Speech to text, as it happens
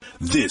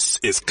This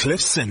is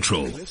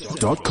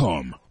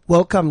CliffCentral.com.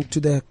 Welcome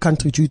to the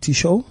Country Duty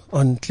Show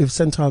on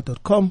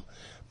CliffCentral.com.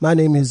 My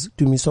name is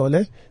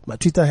Dumisole. My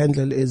Twitter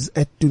handle is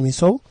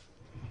 @Dumiso.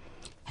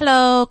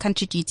 Hello,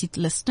 Country Duty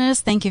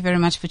listeners. Thank you very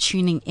much for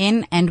tuning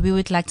in. And we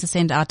would like to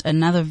send out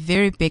another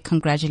very big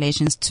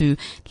congratulations to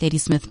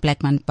Ladysmith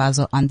Black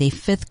Mambazo on their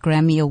 5th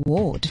Grammy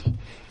Award.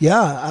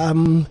 Yeah,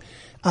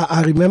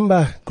 I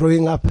remember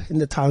growing up in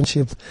the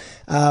township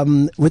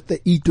with the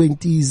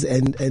E20s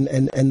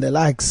and the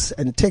likes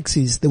and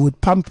taxis. They would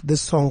pump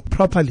this song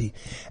properly.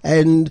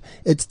 And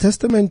it's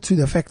testament to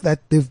the fact that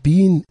they've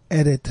been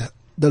at it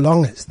the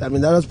longest. I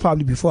mean, that was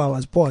probably before I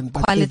was born.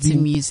 But quality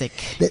music.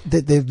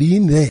 They've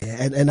been there.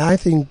 And I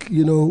think,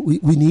 you know,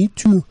 we need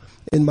to,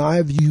 in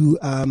my view,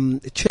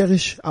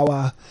 cherish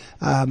our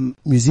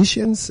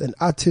musicians and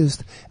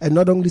artists and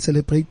not only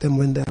celebrate them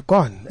when they're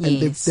gone. And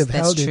yes, they've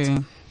held true.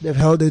 it. They've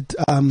held it,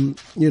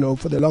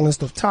 for the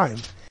longest of time.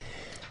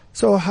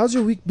 So how's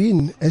your week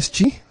been,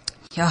 SG?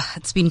 Yeah,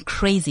 it's been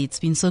crazy. It's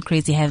been so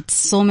crazy. I had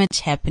so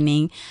much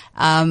happening.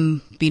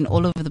 Been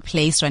all over the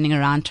place, running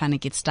around trying to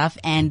get stuff,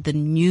 and the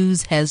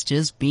news has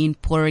just been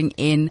pouring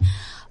in.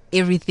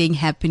 Everything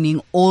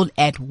happening all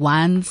at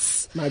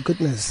once. My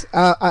goodness.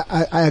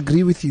 I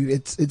agree with you.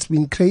 It's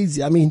been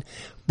crazy. I mean,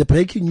 the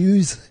breaking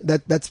news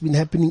that's been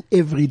happening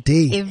every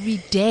day.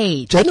 Every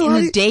day. Like in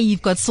a day,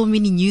 you've got so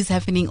many news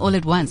happening all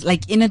at once.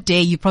 Like in a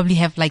day, you probably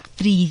have like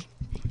 3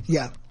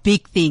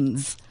 big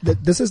things.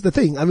 This is the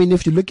thing. I mean,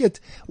 if you look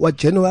at what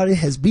January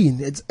has been,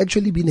 it's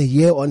actually been a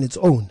year on its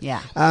own.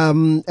 Yeah.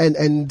 And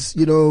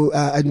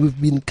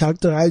we've been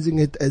characterizing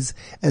it as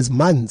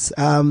months.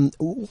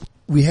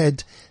 We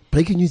had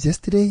breaking news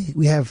yesterday.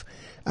 We have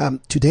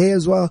today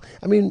as well.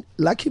 I mean,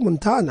 Lucky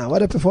Montana,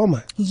 what a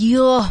performer.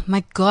 Yo,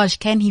 my gosh,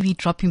 can he be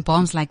dropping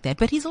bombs like that?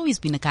 But he's always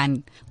been a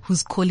guy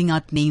who's calling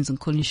out names and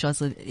calling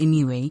shots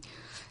anyway.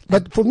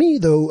 But for me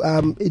though,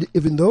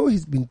 even though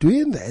he's been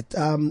doing that,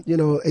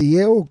 a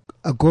year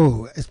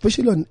ago,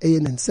 especially on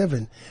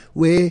ANN7,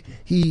 where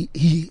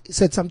he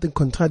said something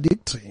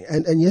contradictory.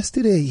 And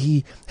yesterday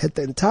he had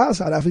the entire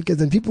South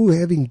Africans and people were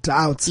having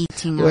doubts.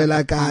 Were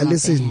like,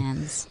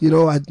 listen, you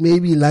know what,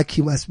 maybe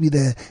Lucky must be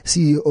the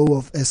CEO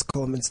of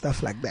Eskom and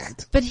stuff like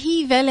that. But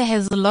Vele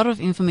has a lot of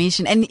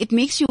information and it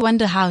makes you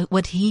wonder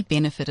what he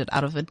benefited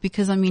out of it,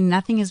 because I mean,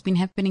 nothing has been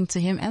happening to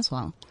him as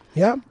well.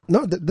 Yeah,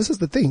 no, this is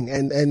the thing.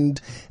 And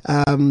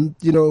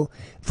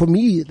for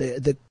me,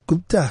 the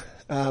Gupta,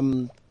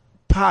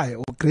 pie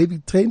or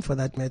gravy train for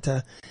that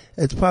matter,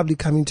 it's probably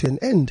coming to an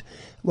end.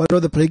 One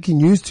of the breaking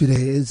news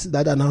today is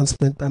that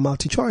announcement by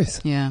MultiChoice.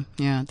 Yeah,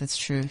 that's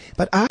true.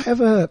 But I have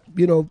a,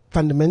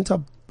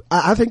 fundamental,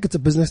 I think it's a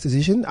business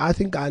decision. I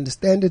think I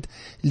understand it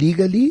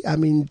legally. I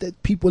mean,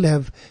 people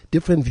have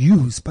different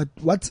views, but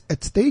what's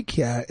at stake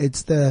here,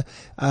 it's the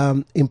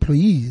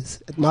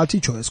employees at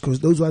MultiChoice,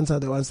 because those ones are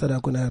the ones that are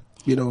going to,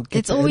 get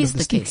it's always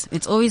the case.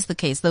 It's always the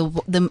case.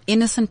 The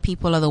innocent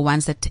people are the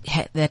ones that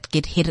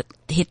get hit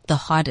the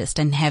hardest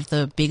and have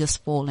the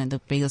biggest fall and the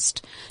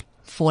biggest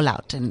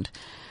fallout. And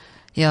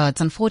yeah,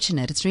 it's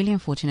unfortunate. It's really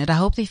unfortunate. I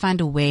hope they find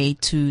a way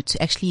to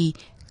actually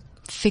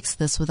fix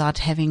this without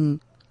having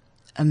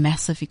a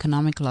massive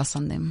economic loss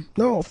on them.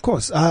 No, of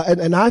course.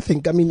 And I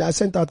think, I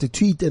sent out a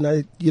tweet and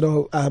I,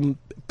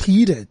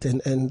 pleaded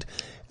and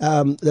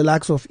the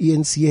likes of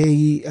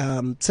ENCA,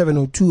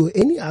 702, or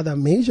any other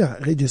major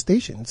radio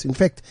stations. In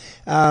fact,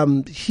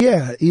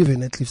 here,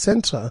 even at Cliff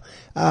Central,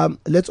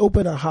 let's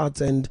open our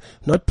hearts and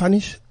not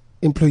punish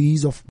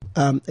employees of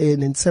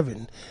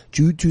ANN7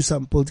 due to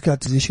some political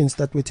decisions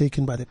that were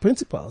taken by the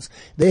principals.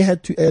 They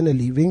had to earn a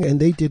living and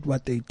they did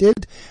what they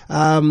did.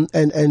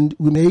 And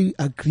we may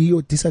agree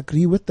or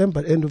disagree with them,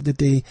 but at the end of the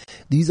day,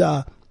 these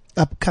are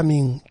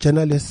upcoming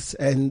journalists,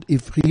 and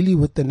if really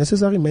with the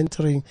necessary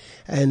mentoring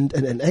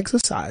and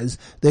exercise,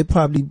 they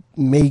probably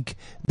make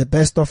the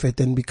best of it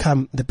and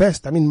become the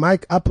best. I mean,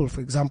 Mike Apple, for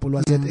example,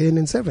 was at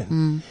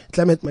ANN7.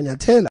 Clement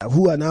Manyatela,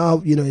 who are now,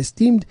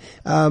 esteemed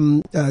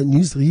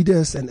news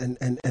readers and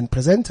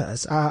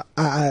presenters,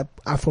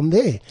 are from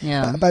there.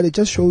 Yeah. But it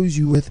just shows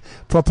you with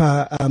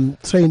proper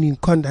training,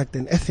 conduct,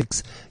 and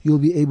ethics, you'll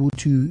be able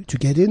to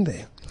get in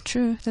there.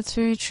 True. That's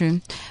very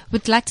true.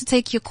 We'd like to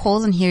take your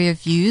calls and hear your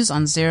views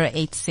on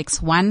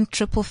 0861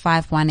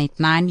 555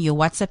 189, your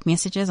WhatsApp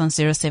messages on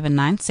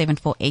 079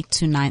 748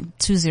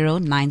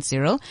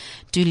 2090.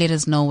 Do let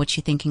us know what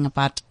you're thinking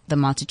about the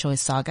MultiChoice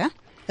saga.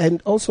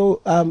 And also,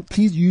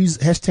 please use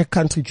hashtag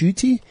Country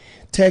Duty,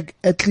 tag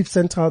at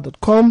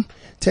cliffcentral.com,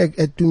 tag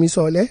at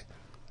Dumisole.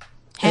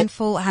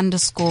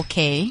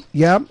 Handful_K.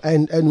 Yeah,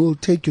 and we'll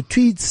take your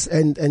tweets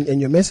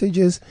and your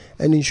messages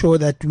and ensure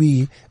that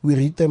we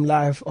read them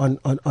live on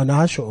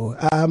our show.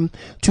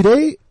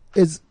 Today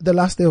is the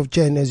last day of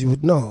Jan, as you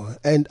would know,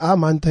 and our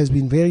month has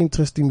been very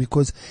interesting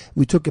because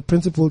we took a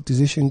principled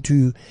decision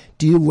to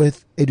deal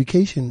with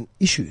education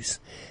issues.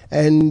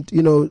 And,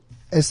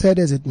 as sad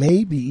as it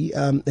may be,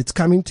 it's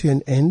coming to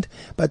an end,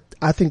 but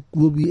I think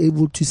we'll be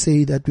able to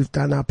say that we've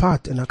done our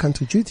part in our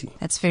country duty.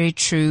 That's very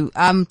true.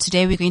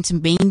 Today we're going to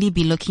mainly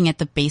be looking at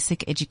the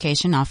basic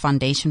education, our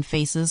foundation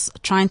phases,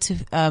 trying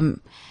to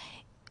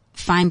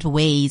find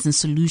ways and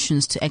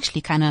solutions to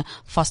actually kind of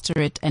foster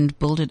it and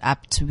build it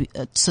up to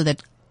so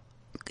that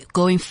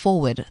going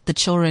forward, the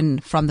children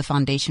from the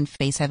foundation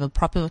phase have a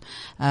proper,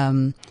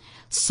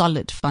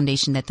 solid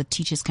foundation that the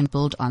teachers can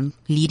build on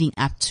leading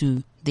up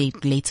to the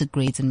later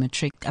grades and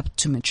up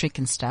to matric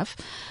and stuff.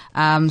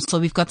 So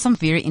we've got some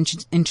very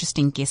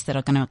interesting guests that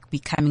are going to be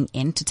coming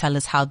in to tell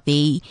us how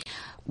they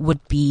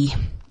would be,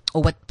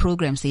 or what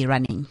programs they're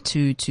running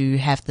to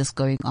have this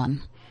going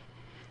on.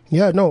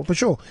 Yeah, no, for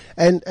sure.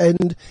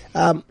 And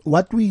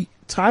what we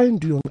try and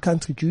do on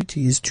Country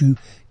Duty is to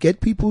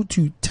get people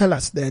to tell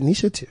us their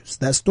initiatives,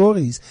 their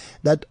stories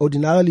that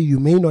ordinarily you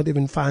may not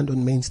even find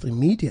on mainstream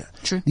media.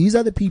 True. These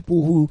are the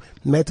people who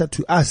matter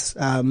to us,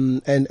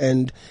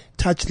 and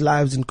touch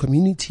lives in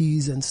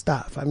communities and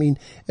stuff. I mean,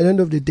 at the end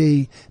of the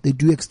day, they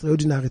do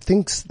extraordinary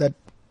things that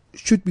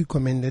should be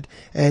commended,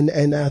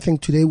 and I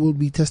think today will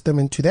be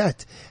testament to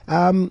that.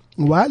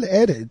 While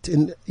at it,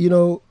 and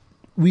you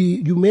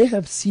may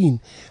have seen,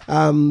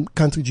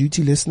 Country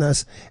Duty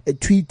listeners, a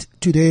tweet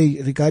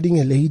today regarding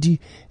a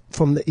lady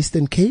from the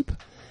Eastern Cape.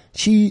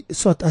 She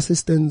sought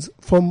assistance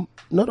from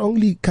not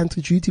only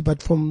Country Duty,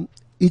 but from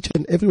each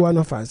and every one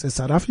of us as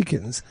South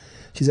Africans.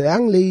 She's a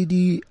young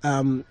lady,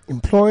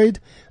 employed,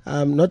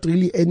 not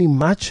really any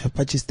much,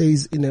 but she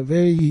stays in a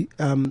very,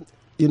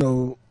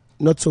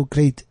 not so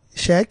great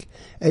shack,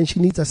 and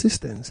she needs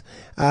assistance.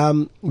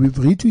 We've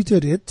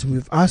retweeted it.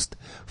 We've asked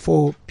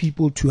for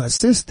people to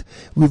assist.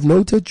 We've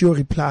noted your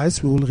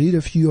replies. We will read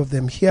a few of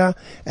them here,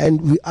 and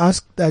we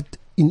ask that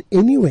in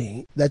any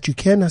way that you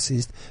can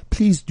assist,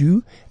 please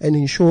do, and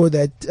ensure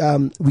that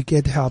we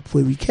get help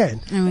where we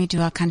can. And we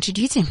do our country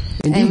duty.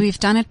 Indeed. And we've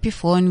done it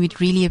before, and we'd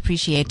really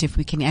appreciate if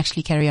we can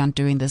actually carry on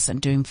doing this and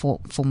doing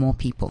for more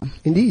people.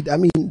 Indeed. I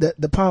mean,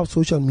 the power of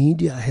social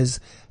media has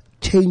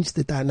changed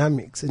the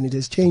dynamics, and it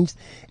has changed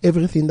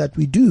everything that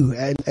we do,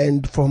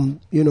 and from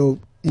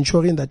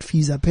ensuring that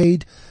fees are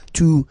paid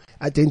to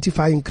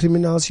identifying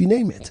criminals, you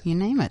name it.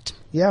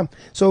 Yeah.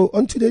 So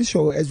on today's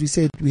show, as we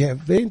said, we have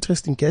very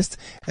interesting guests,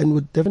 and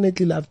would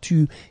definitely love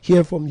to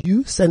hear from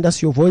you. Send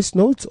us your voice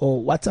notes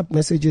or WhatsApp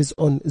messages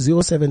on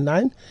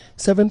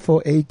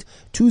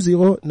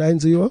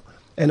 079-748-2090,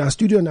 and our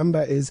studio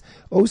number is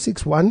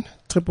 061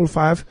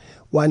 555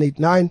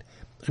 189.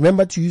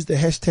 Remember to use the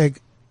hashtag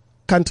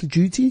Country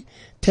Duty,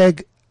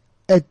 tag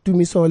at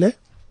Dumisole,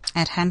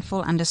 at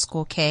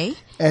handful_K,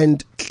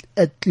 and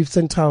at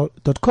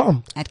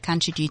cliffcentral.com, at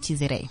Country Duty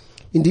ZA.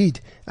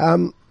 Indeed.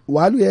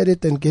 While we're at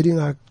it and getting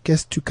our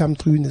guests to come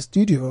through in the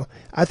studio,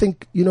 I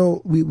think,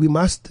 we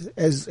must,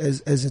 as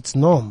its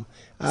norm,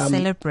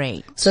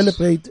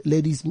 celebrate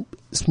Lady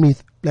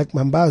Smith Black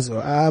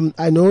Mambazo.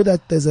 I know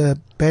that there's a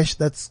bash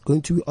that's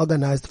going to be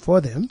organized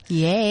for them.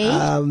 Yay.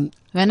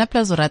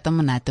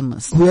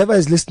 Whoever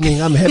is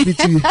listening, I'm happy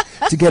to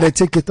get a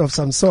ticket of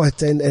some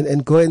sort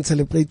and go and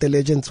celebrate the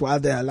legends while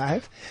they're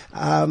alive.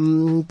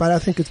 But I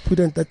think it's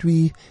prudent that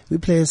we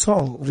play a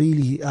song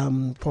really,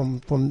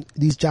 from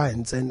these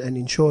giants and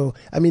ensure,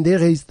 I mean, they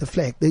raised the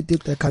flag. They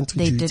did their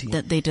country duty.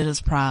 They did us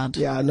proud.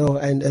 Yeah, no,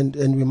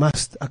 and we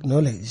must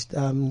acknowledge.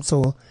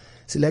 So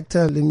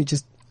selector, let me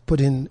just put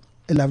in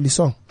a lovely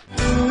song.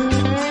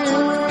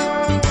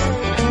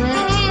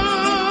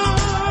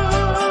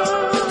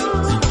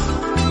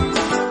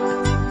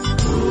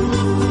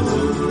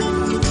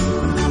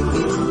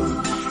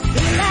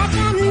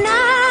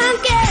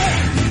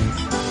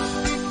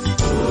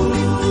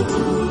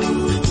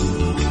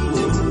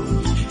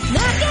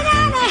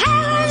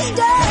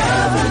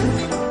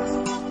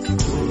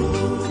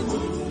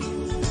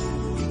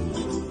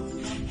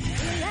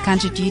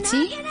 Country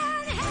Duty,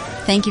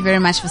 thank you very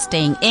much for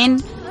staying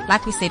in.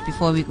 Like we said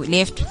before we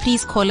left,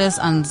 please call us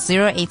on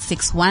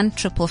 0861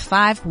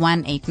 555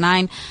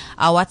 189.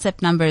 Our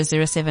WhatsApp number is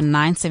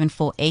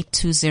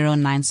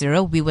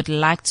 079-748-2090. We would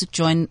like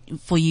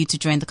for you to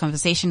join the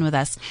conversation with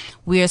us.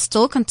 We are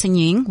still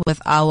continuing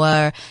with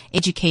our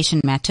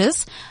education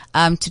matters.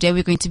 Today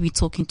we're going to be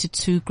talking to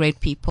two great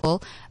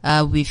people.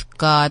 We've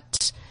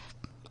got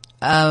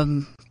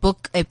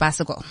Book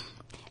Epasago.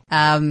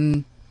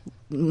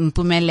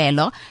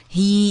 Mpumelelo.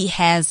 He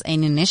has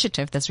an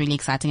initiative that's really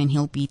exciting, and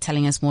he'll be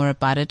telling us more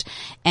about it.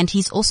 And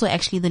he's also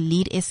actually the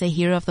lead essay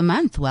hero of the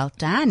month. Well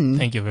done.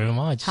 Thank you very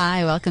much.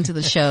 Hi, welcome to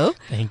the show.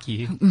 Thank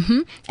you.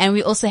 Mm-hmm. And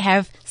we also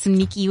have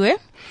Simnikiwe,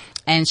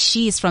 and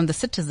she is from The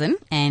Citizen,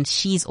 and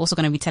she's also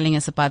going to be telling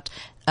us about,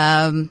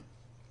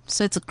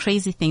 so it's a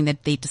crazy thing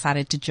that they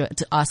decided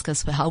to ask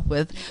us for help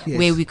with, yes,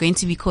 where we're going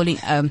to be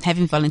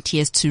having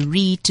volunteers to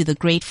read to the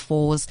grade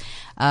 4s,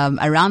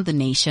 around the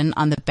nation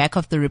on the back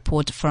of the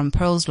report from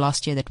Pearls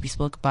last year that we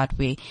spoke about,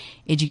 where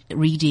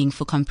reading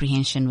for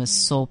comprehension was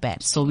so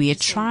bad. So we are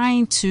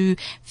trying to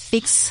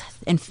fix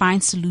and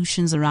find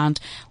solutions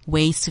around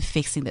ways to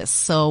fixing this.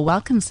 So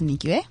welcome,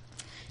 Sinikiwe.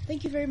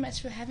 Thank you very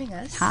much for having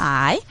us.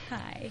 Hi.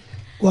 Hi.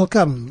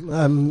 Welcome,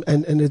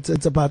 and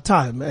it's about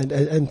time,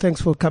 and thanks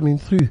for coming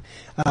through.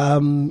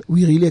 We're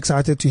really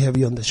excited to have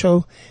you on the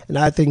show, and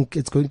I think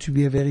it's going to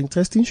be a very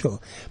interesting show.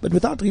 But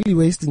without really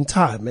wasting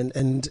time,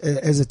 and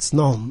as it's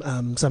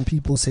norm, some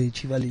people say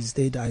Chivali is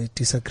dead. I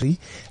disagree.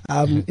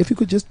 If you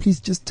could please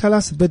tell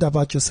us a bit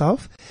about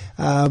yourself,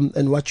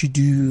 and what you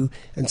do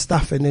and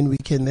stuff, and then we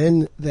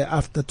can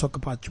thereafter talk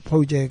about your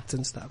projects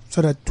and stuff,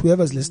 so that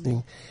whoever's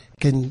listening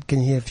can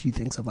hear a few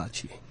things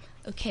about you.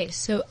 Okay,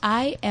 so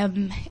I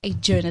am a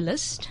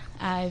journalist.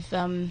 I've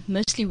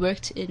mostly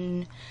worked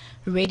in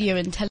radio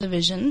and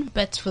television,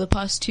 but for the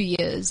past 2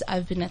 years,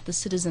 I've been at The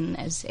Citizen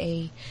as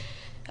a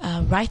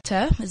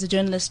writer, as a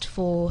journalist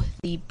for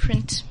the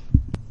print,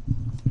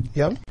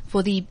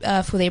 for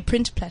their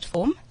print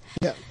platform.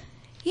 Yeah.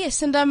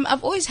 Yes, and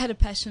I've always had a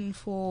passion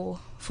for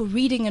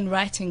reading and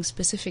writing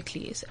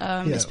specifically.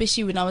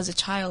 Especially when I was a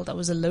child, I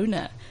was a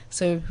loner,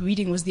 so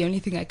reading was the only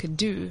thing I could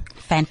do.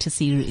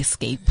 Fantasy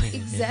escape.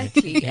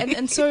 Exactly,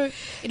 and so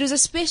it was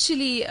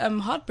especially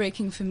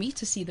heartbreaking for me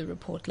to see the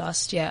report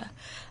last year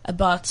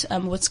about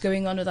what's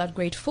going on with our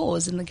grade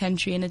 4s in the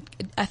country, and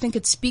I think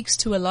it speaks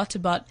to a lot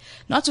about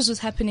not just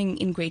what's happening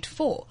in grade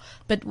 4,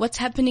 but what's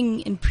happening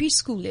in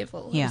preschool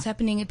level, what's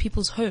happening at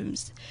people's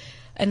homes.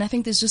 And I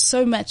think there's just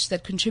so much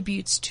that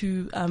contributes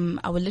to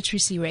our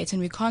literacy rate,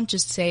 and we can't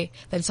just say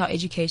that it's our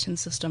education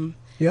system.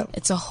 Yeah.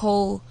 It's a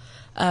whole,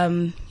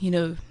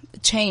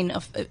 chain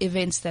of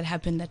events that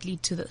happen that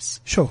lead to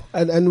this. Sure,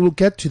 and we'll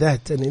get to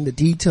that and in the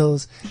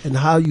details and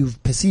how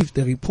you've perceived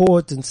the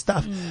report and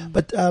stuff.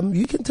 But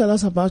you can tell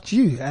us about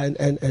you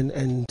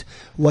and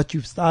what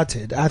you've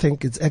started. I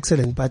think it's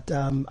excellent, but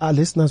our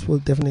listeners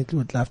would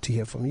love to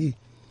hear from you.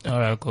 All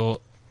right,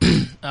 cool.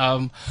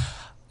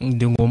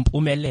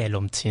 Ndingumpumelelo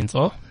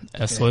Mtintso,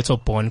 a Soweto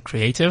born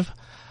creative.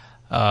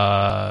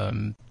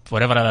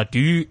 Whatever that I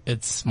do,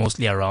 it's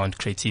mostly around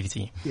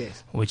creativity.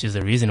 Yes. Which is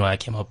the reason why I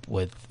came up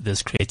with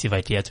this creative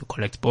idea to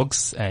collect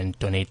books and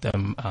donate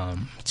them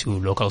to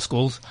local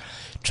schools,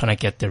 trying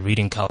to get the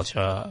reading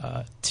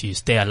culture to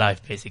stay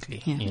alive,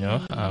 basically. Yeah. You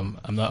know,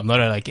 I'm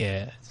not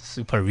a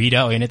super reader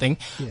or anything,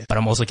 but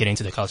I'm also getting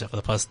into the culture. For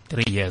the past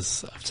 3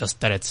 years, I've just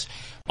started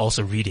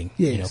also reading,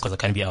 you know, because I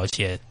can't be out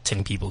here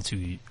telling people to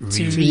read.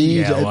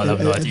 Yeah, while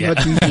I'm not.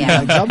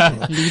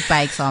 Lead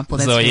by example.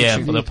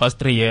 That's for the past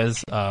 3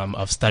 years,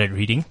 I've started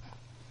reading,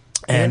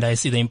 and I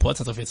see the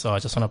importance of it. So I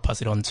just want to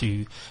pass it on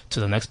to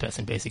the next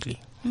person,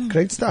 basically.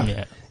 Great stuff.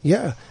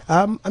 Yeah.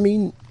 I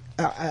mean,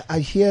 I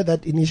hear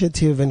that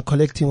initiative and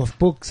collecting of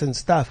books and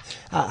stuff.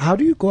 How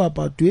do you go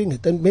about doing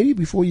it? And maybe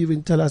before you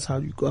even tell us how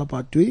you go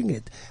about doing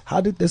it, how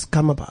did this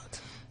come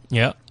about?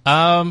 Yeah.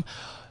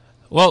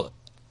 Well,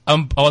 I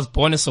was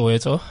born in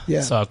Soweto,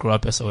 so I grew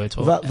up in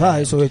Soweto.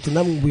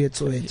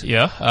 Soweto.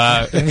 Yeah.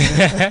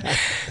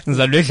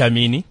 Ngizalwe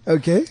Dlamini.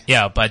 Okay.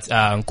 Yeah, but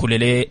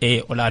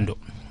ngikhulele Orlando.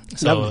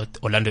 So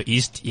Orlando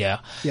East, yeah.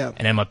 And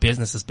then my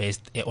business is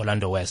based in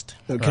Orlando West.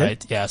 Okay.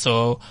 Right? Yeah.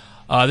 So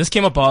this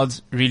came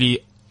about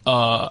really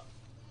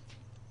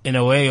in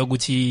a way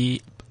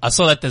Oguti, I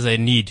saw that there's a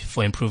need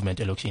for improvement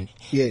in Lokshini.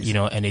 Yes. You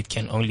know, and it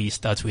can only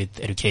start with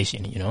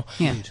education, you know.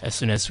 Yeah. As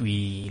soon as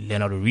we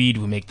learn how to read,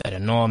 we make that a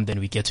norm, then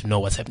we get to know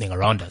what's happening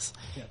around us.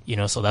 Yeah. You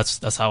know, so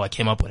that's how I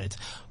came up with it.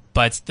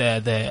 But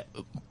the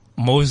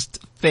most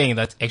thing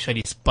that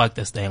actually sparked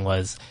this thing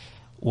was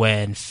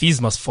when Fees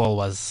Must Fall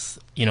was,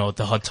 you know,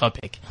 the hot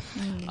topic.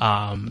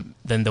 Then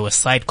there were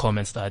side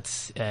comments that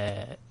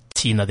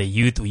the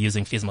youth were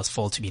using Fees Must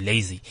Fall to be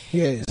lazy.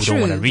 Yes. We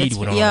don't want to read,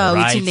 we don't want to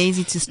write. we're too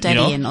lazy to study,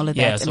 you know? And all of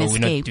that. Yeah, so we're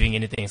not doing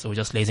anything, so we're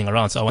just lazing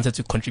around. So I wanted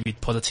to contribute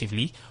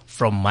positively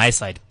from my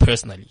side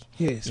personally.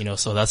 Yes. You know,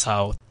 so that's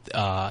how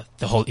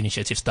the whole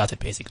initiative started,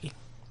 basically.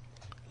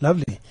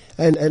 Lovely.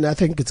 And I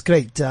think it's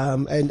great.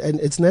 And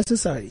it's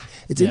necessary.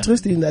 It's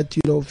interesting that,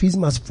 you know, Fees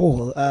Must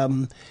Fall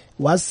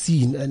was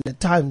seen, and at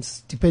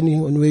times,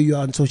 depending on where you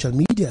are on social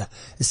media,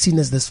 is seen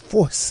as this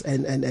force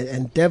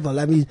and devil.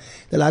 I mean,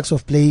 the likes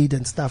of Blade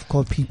and stuff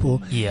called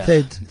people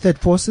third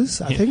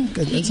forces, I think.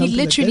 And he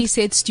literally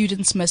said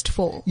students must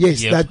fall.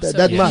 Yes,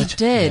 that much.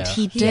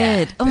 He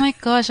did. Oh my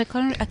gosh, I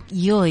can't.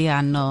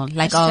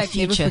 Like our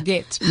future. Never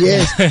forget.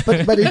 Yes,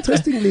 but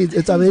interestingly,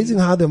 it's amazing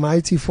how the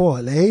mighty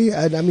fall, eh?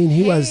 And I mean,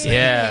 he was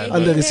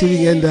on the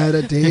receiving end the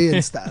other day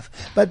and stuff.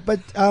 But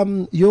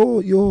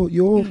your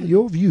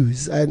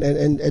views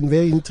and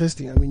very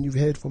interesting. I mean, you've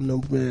heard from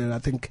Nompumelelo. I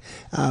think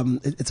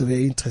it's a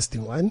very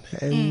interesting one,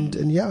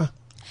 and yeah.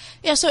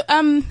 Yeah, so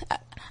I'm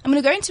going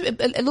to go into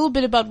a little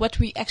bit about what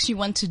we actually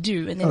want to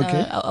do, and then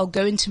I'll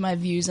go into my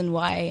views and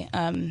why,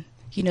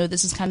 you know,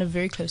 this is kind of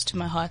very close to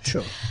my heart.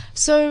 Sure.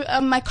 So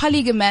my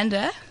colleague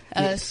Amanda,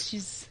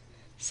 she's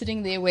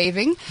sitting there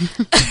waving.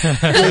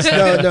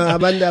 Yes, no,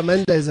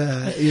 Amanda is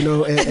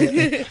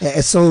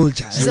a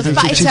soldier. She's a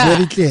fighter. She's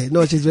very clear.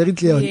 No, she's very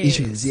clear on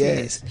issues.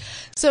 Yes.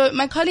 So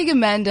my colleague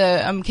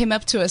Amanda came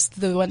up to us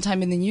the one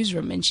time in the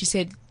newsroom, and she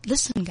said,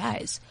 "Listen,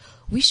 guys,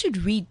 we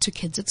should read to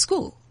kids at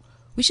school.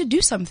 we should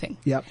do something.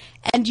 Yep.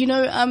 And,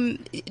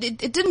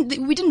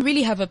 we didn't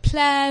really have a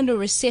plan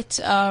or a set,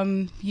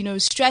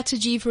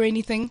 strategy for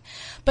anything.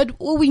 But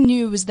all we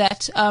knew was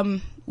that,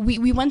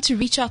 we want to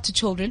reach out to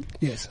children.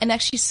 Yes. And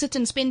actually sit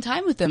and spend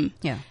time with them.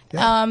 Yeah.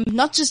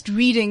 Not just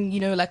reading,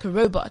 like a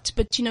robot,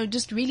 but,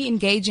 just really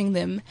engaging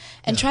them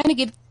and trying to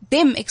get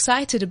them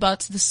excited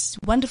about this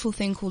wonderful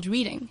thing called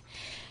reading.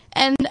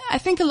 And I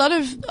think a lot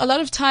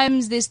of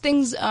times there's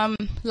things,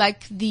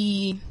 like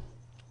the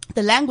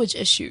language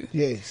issue.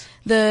 Yes.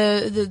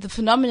 The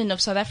phenomenon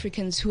of South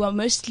Africans who are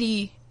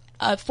mostly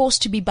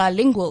forced to be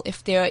bilingual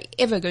if they're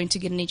ever going to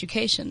get an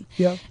education.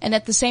 Yeah. And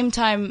at the same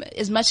time,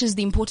 as much as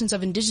the importance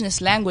of indigenous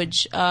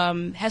language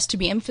has to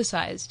be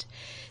emphasized,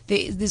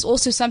 there's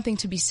also something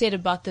to be said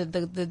about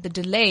the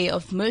delay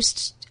of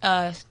most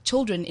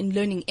children in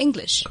learning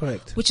English.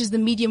 Correct. Which is the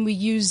medium we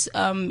use,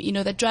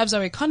 that drives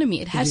our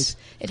economy. It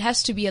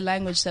has to be a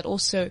language that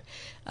also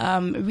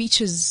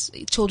reaches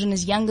children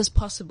as young as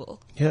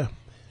possible. Yeah.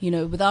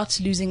 Without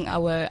losing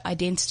our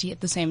identity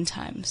at the same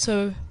time.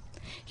 So,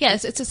 yeah,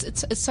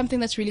 it's something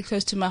that's really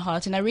close to my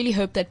heart, and I really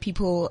hope that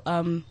people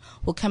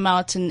will come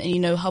out and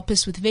help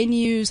us with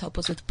venues, help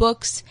us with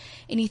books,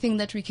 anything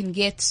that we can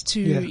get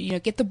to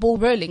get the ball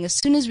rolling. As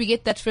soon as we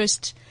get that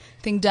first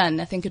thing done,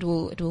 I think it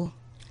will go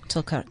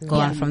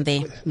on from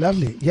there.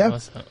 Lovely. Yeah.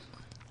 Awesome.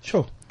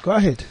 Sure. Go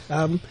ahead.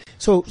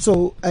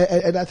 So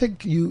I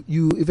think you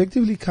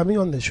effectively coming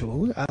on the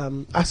show,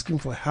 asking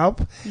for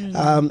help,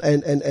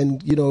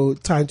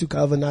 and trying to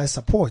galvanize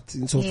support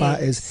insofar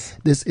as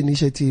this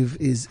initiative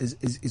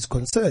is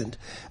concerned.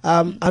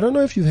 I don't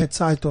know if you've had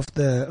sight of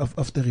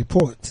the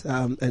report,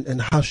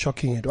 and how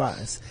shocking it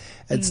was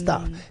and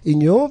stuff. In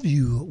your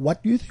view,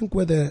 what do you think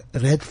were the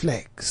red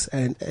flags,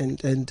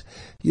 and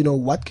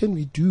what can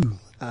we do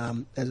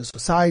as a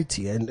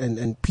society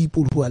and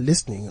people who are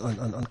listening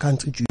on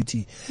country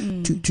duty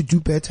to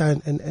do better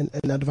and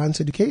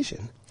advance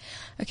education?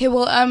 Okay,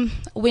 well,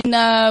 when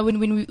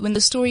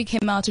the story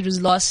came out, it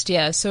was last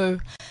year, so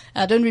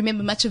I don't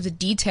remember much of the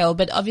detail,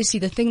 but obviously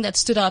the thing that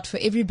stood out for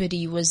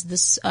everybody was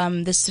this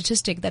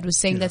statistic that was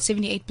saying that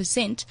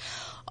 78%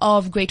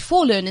 of grade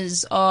 4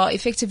 learners are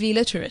effectively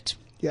illiterate.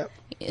 Yeah.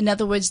 In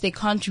other words, they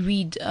can't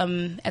read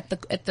at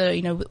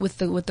the with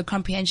the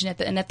comprehension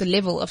at the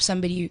level of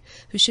somebody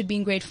who should be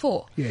in grade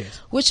 4. Yes.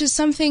 Which is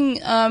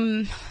something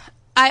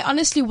I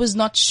honestly was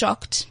not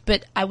shocked,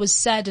 but I was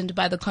saddened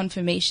by the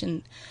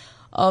confirmation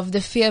of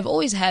the fear I've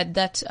always had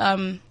that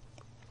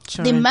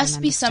there must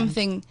be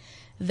something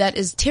that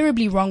is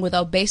terribly wrong with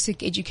our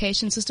basic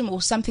education system,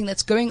 or something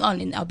that's going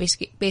on in our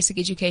basic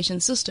education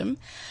system.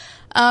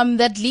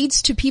 That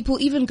leads to people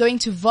even going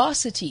to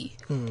varsity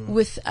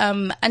with,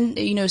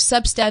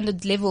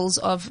 substandard levels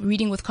of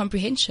reading with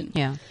comprehension.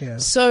 Yeah.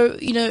 So,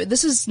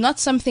 this is not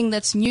something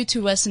that's new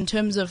to us in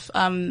terms of,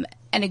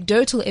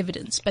 anecdotal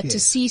evidence, but to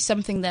see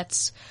something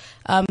that's,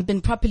 been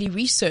properly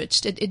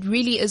researched, it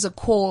really is a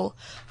call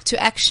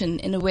to action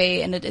in a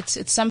way, and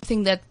it's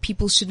something that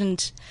people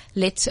shouldn't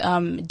let,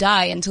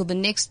 die until the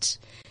next,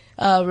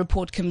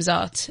 report comes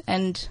out.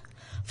 And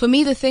for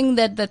me, the thing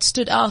that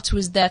stood out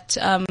was that,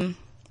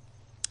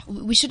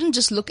 we shouldn't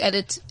just look at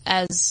it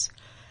as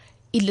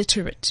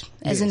illiterate,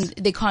 as in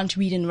they can't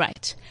read and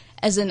write,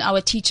 as in our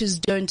teachers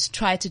don't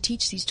try to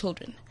teach these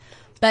children.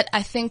 But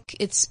I think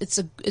it's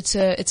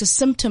a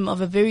symptom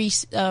of a very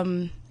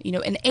an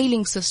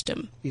ailing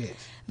system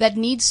that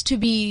needs to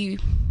be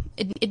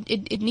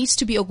it needs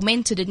to be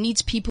augmented. It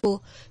needs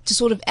people to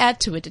sort of add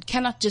to it. It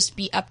cannot just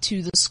be up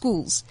to the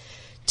schools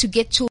to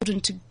get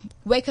children to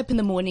wake up in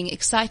the morning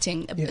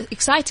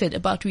excited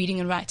about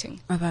reading and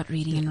writing.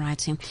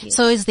 Yes.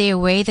 So is there a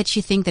way that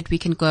you think that we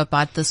can go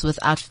about this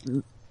without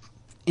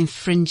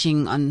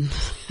infringing on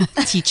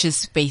teachers'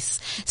 space,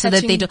 so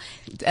that they don't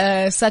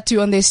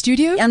Satu on their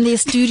studio? On their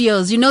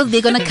studios,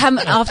 they're gonna come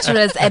after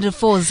us at the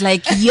falls,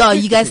 like,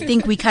 you guys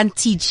think we can't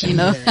teach,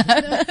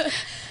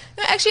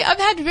 Actually, I've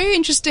had very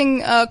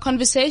interesting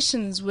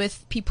conversations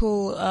with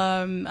people,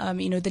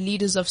 the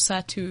leaders of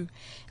SATU,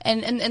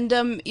 and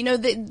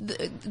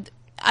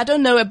I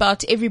don't know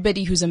about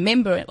everybody who's a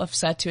member of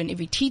SATU and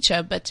every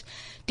teacher, but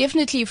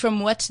definitely from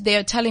what they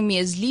are telling me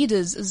as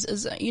leaders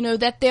is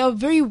that they are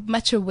very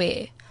much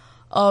aware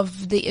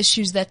of the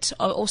issues that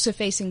are also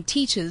facing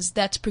teachers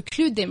that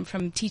preclude them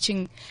from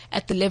teaching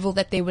at the level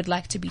that they would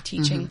like to be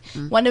teaching.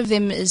 Mm-hmm. One of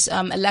them is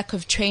a lack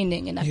of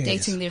training and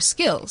updating their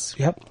skills.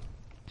 Yep.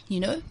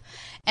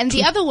 And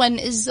the other one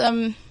is,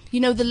 the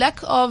lack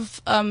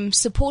of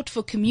support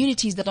for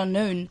communities that are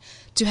known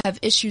to have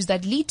issues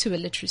that lead to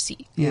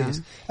illiteracy.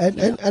 Yes.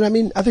 And I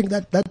mean, I think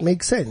that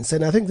makes sense.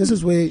 And I think this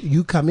is where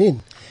you come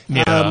in.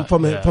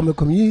 From a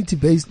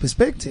community-based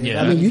perspective.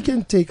 Yeah. I mean, you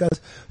can take us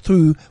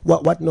through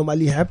what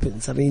normally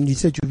happens. I mean, you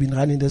said you've been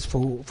running this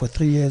for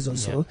 3 years or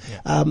so.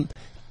 Yeah.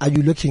 Are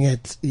you looking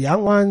at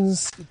young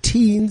ones,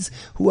 teens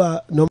who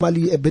are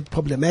normally a bit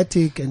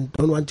problematic and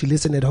don't want to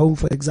listen at home,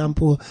 for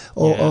example?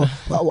 Or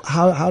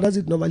how does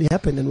it normally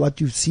happen, and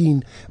what you've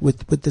seen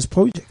with this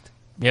project?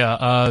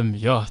 I'm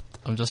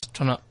just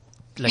trying to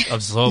like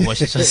absorb what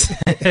she just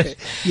said.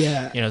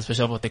 Yeah. You know,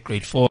 especially about the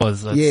grade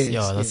 4s. That's,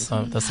 Yes,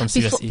 that's some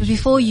serious issue.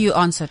 Before you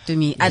answer to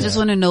me, I just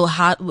want to know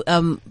how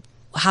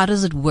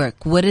does it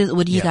work? What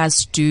do you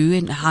guys do,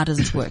 and how does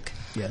it work?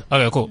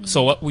 Okay, cool.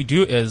 So what we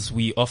do is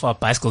we offer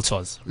bicycle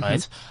tours,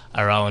 right,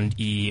 around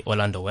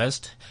Orlando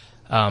West,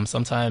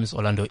 sometimes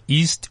Orlando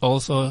East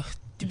also,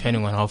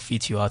 depending on how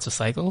fit you are to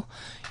cycle,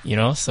 you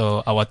know.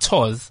 So our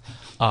tours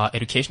are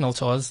educational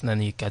tours, and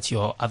then you get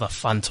your other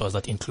fun tours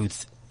that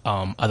includes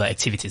other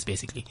activities,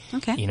 basically.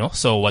 Okay. You know,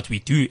 so what we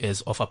do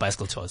is offer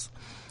bicycle tours.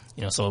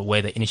 You know, so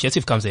where the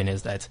initiative comes in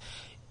is that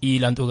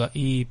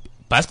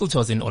bicycle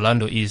tours in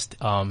Orlando East,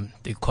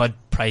 they're quite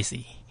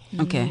pricey.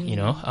 Okay. You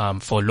know,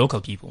 for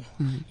local people,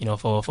 you know,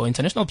 for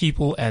international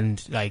people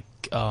and like,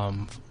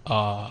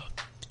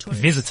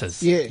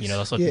 visitors, Yes, you know,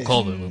 that's what yes. we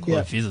call them. We call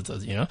them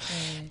visitors, you know.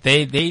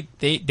 They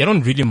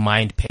don't really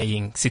mind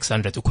paying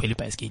 600 to Kweli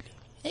Baiskeli.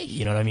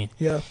 You know what I mean?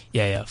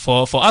 Yeah.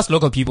 For us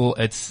local people,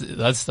 that's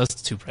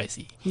too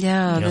pricey.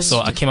 Yeah. You know,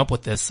 so I came up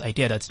with this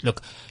idea that,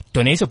 look,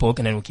 donate a book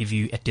and then we'll give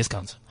you a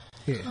discount.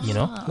 Yeah. You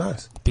know?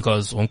 Nice.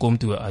 Because I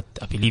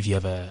believe you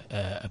have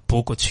a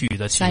book or two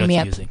that Sign you're me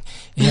not up. using.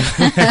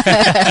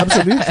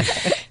 Absolutely.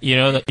 You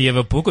know, that you have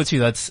a book or two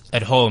that's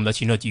at home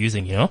that you're not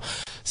using, you know?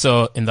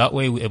 So in that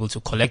way, we're able to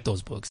collect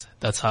those books.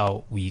 That's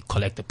how we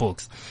collect the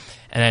books.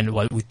 And then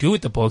what we do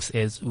with the books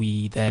is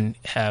we then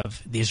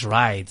have these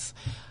rides,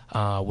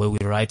 where we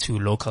ride to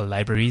local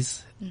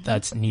libraries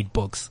that need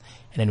books,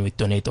 and then we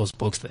donate those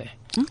books there.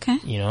 Okay.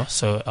 You know,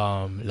 so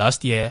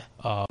last year,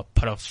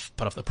 part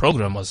of the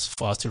program was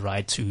for us to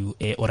ride to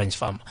a Orange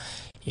Farm.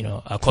 You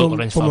know, called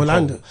Orange Farm. From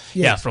Orlando. Home.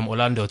 Yeah, from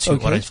Orlando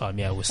to Orange Farm.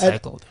 Yeah, we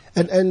cycled.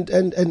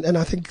 And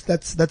I think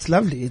that's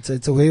lovely.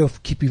 It's a way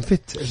of keeping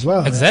fit as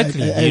well.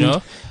 Exactly. And you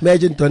know,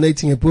 imagine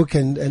donating a book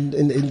and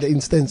in the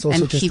instance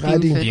also And just keeping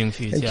riding fit. being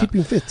fit. and Yeah.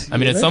 keeping fit. I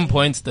mean, you at know? some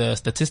point, the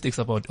statistics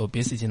about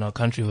obesity in our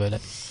country were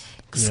like,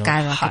 you know,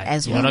 Skyrocket high.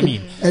 as You well. know what I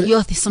mean?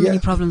 There's so many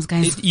problems,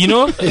 guys. You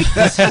know,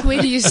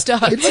 Where do you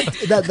start?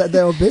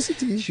 The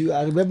obesity issue.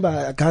 I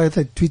remember Gareth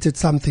had tweeted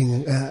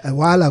something a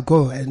while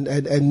ago,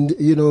 and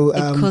you know,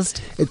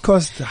 it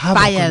caused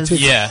havoc on fires.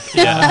 Twitter,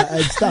 Yeah.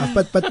 and stuff.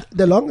 But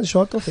the long and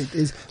short of it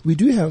is, we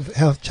do have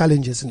health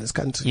challenges in this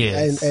country,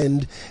 Yes.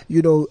 and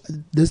you know,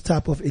 this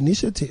type of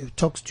initiative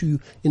talks to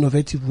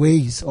innovative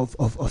ways of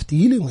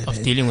dealing with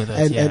it, dealing with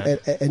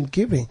it, and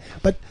giving.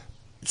 But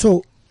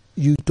so.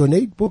 You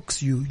donate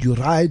books, you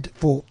ride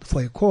for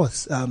a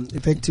cause,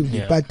 effectively.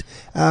 Yeah.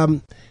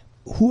 But,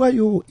 who are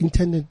your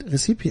intended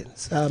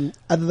recipients? Other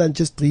than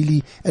just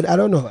really, and I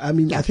don't know. I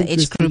mean, I think the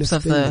age groups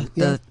of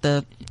the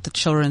the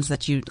children's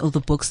or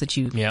the books that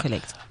you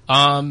collect.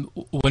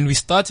 When we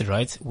started,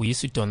 right, we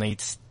used to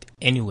donate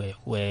anywhere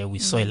where we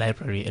saw a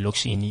library, a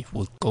Lokshini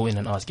would go in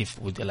and ask if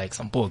would they like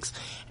some books,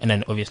 and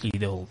then obviously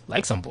they'll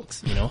like some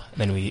books, you know.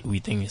 Then we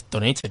think it's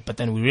donated, but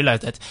then we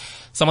realized that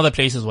some other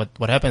places,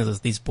 what happens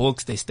is these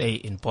books, they stay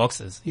in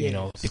boxes, you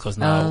know, because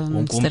now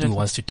Umtu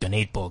wants to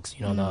donate books,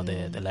 you know. Now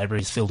the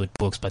library is filled with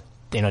books, but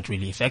they're not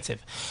really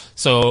effective.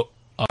 So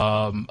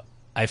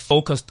I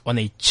focused on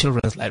a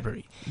children's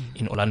library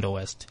in Orlando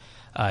West.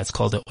 It's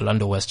called the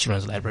Orlando West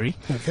Children's Library.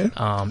 Okay.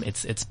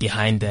 It's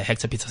behind the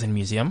Hector Peterson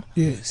Museum.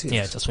 Yes.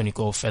 Yeah, just when you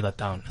go further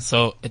down.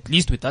 So at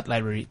least with that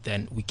library,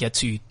 then we get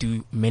to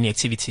do many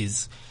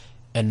activities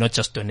and not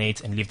just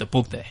donate and leave the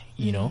book there.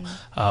 You know,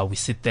 we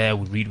sit there,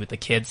 we read with the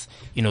kids.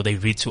 You know, they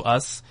read to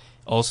us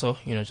also,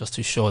 you know, just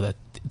to show that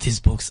these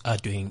books are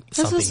doing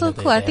something. This is so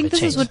that cool. I they think have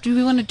this is changed. what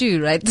we want to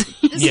do, right?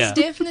 This is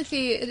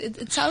definitely,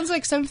 it sounds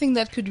like something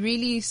that could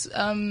really,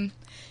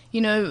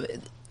 you know,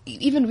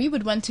 even we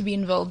would want to be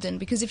involved in,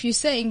 because if you're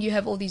saying you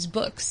have all these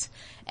books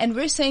and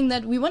we're saying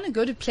that we want to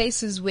go to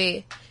places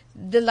where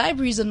the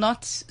libraries are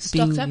not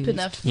stocked up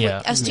enough for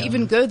us to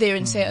even go there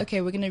and say,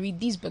 okay, we're going to read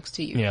these books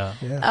to you.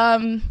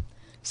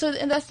 So,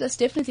 and that's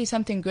definitely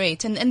something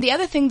great. And the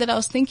other thing that I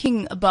was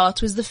thinking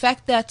about was the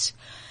fact that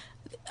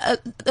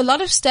a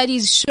lot of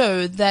studies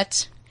show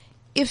that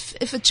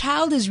if a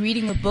child is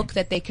reading a book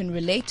that they can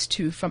relate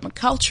to from a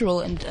cultural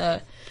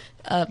and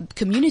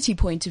community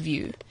point of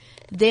view,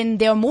 then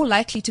they are more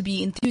likely to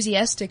be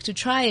enthusiastic to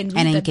try and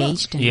read and that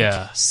book.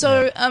 engaged.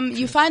 So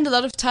you find a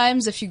lot of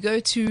times if you go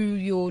to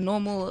your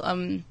normal,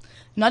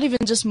 not even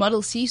just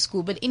Model C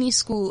school, but any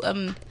school,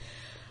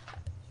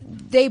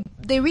 they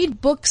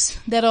read books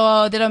that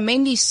are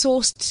mainly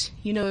sourced,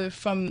 you know,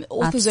 from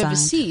authors outside.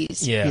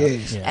 Overseas.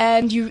 Yes.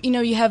 And you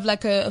have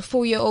like a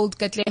 4-year-old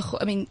Katlego,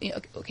 I mean,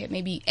 okay,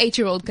 maybe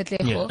 8-year-old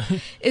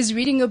Katlego is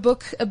reading a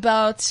book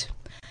about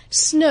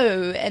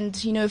snow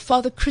and, you know,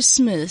 Father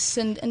Christmas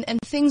and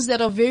things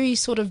that are very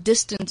sort of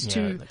distant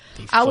to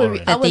like our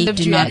That they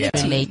lived do not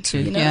reality. relate to.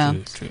 you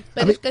know? True.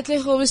 But if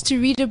Katlego was to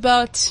read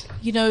about,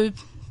 you know,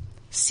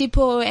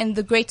 Sipho and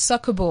the Great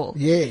Soccer Ball.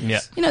 Yes. Yeah.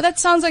 You know, that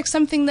sounds like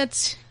something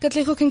that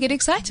Katlego can get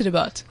excited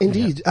about.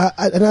 Indeed.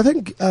 And I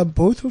think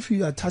both of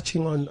you are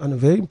touching on a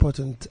very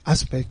important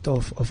aspect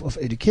of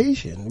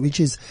education, which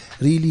is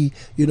really,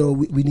 you know,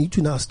 we need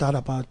to now start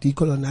about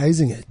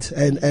decolonizing it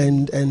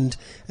and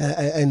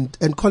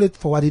call it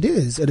for what it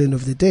is at the end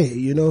of the day.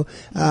 You know,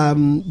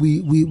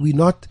 we're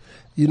not,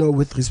 you know,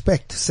 with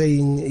respect,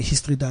 saying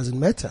history doesn't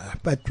matter,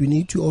 but we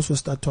need to also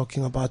start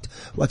talking about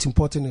what's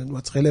important and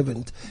what's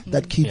relevant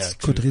that kids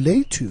could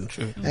relate to.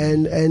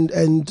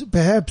 And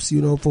perhaps,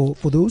 you know,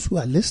 for those who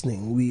are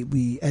listening,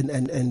 we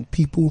and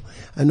people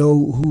I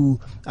know who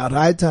are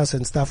writers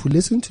and staff who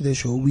listen to the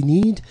show, we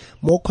need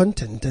more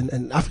content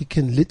and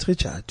African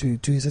literature to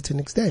a certain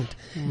extent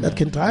that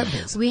can drive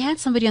this. We had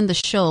somebody on the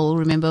show,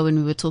 remember, when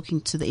we were talking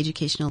to the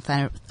educational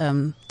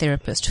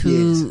therapist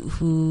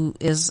who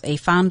is a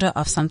founder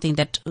of something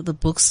that the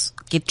books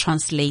get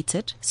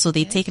translated. So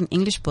they take an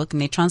English book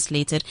and they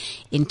translate it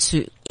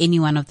into any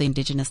one of the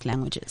indigenous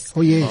languages.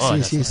 Oh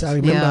yes. Nice. I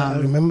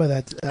remember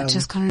that. I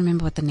just can't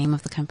remember what the name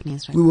of the company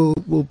is right We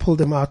will pull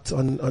them out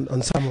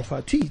on some of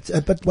our tweets.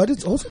 But what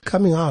is also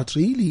coming out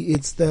really,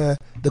 it's the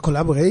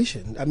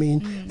collaboration. I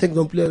mean, I think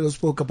Nompumelelo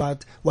spoke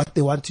about what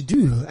they want to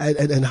do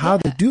and how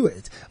they do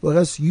it.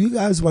 Whereas you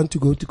guys want to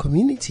go to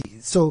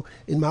communities. So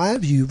in my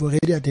view, you've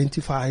already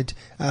identified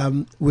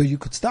where you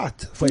could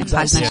start, for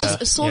example.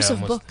 A source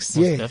of books.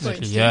 Yeah.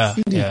 Definitely.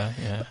 Indeed.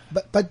 Yeah.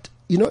 But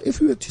you know, if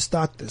we were to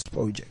start this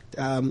project,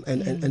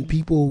 and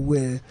people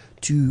were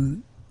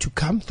to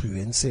come through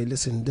and say,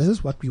 listen, this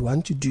is what we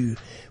want to do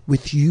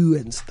with you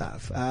and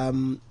stuff,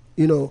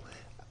 you know,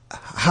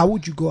 how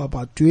would you go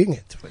about doing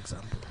it, for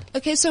example?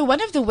 Okay, so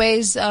one of the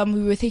ways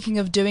we were thinking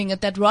of doing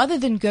it, that rather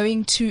than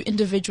going to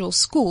individual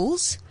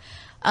schools,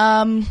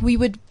 we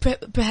would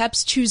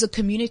perhaps choose a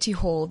community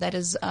hall that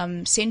is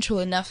central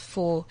enough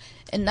for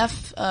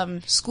enough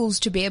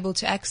schools to be able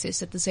to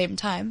access at the same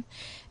time,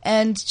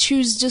 and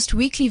choose just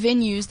weekly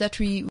venues that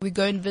we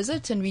go and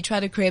visit, and we try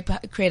to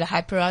create a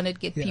hype around it,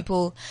 get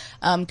people,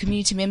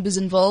 community members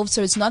involved,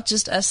 so it's not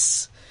just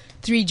us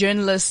three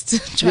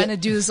journalists trying to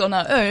do this on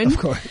our own. Of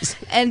course.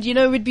 And, you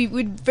know,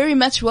 we'd very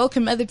much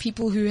welcome other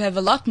people who have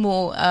a lot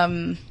more,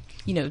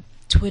 you know,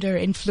 Twitter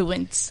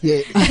influence. Yeah,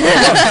 of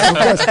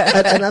course.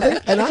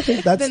 And I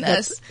think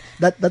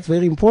that's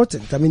very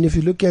important. I mean, if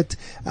you look at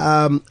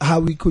how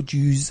we could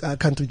use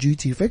Country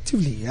Duty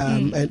effectively,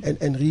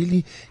 and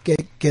really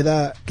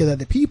gather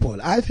the people,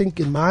 I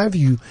think, in my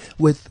view,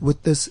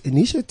 with this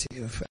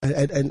initiative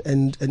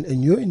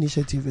and your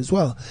initiative as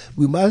well,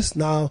 we must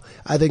now,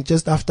 I think,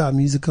 just after our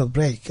musical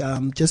break,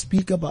 just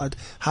speak about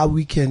how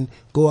we can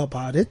go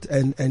about it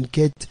and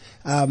get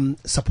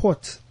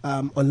support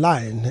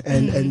online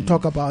and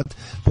talk about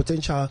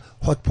potential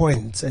hot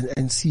points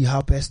and see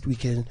how best we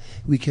can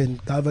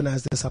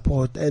galvanize the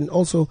support, and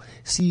also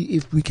see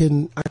if we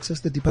can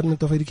access the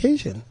Department of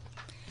Education.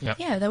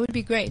 Yeah, that would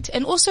be great.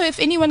 And also, if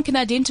anyone can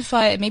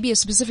identify maybe a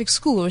specific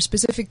school or a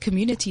specific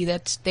community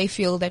that they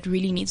feel that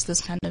really needs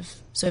this kind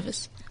of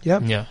service.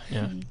 Yeah.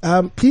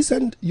 Please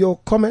send your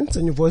comments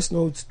and your voice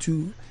notes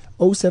to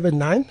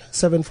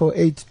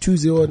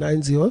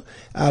 079-748-2090.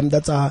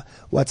 That's our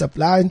WhatsApp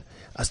line.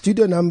 Our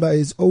studio number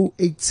is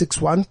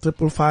 0861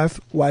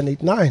 555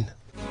 189.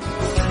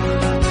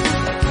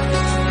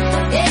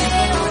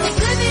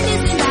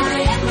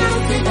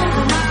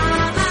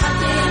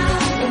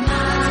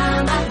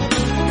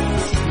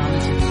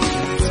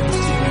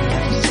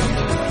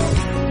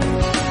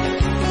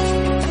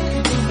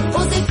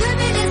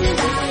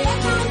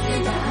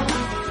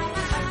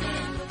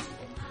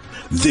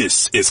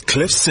 This is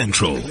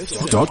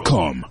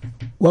CliffCentral.com.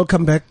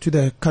 Welcome back to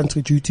the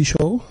Country Duty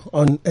Show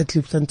on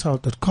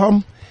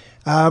cliffcentral.com.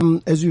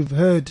 As you've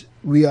heard,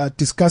 we are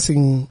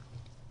discussing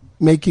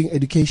making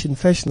education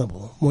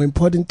fashionable. More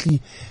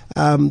importantly,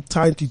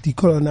 trying to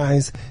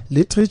decolonize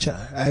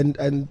literature.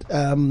 And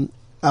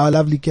our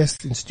lovely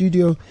guests in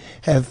studio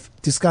have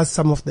discussed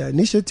some of the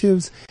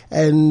initiatives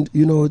and,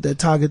 you know, the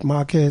target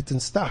market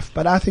and stuff.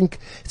 But I think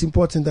it's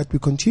important that we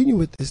continue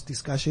with this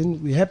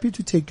discussion. We're happy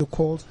to take your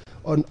calls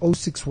on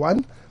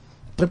 061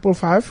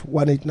 555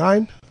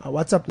 189. Our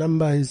WhatsApp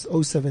number is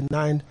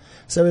 079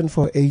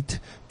 748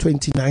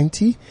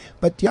 2090.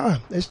 But yeah,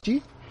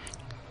 SG.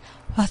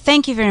 Well,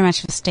 thank you very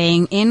much for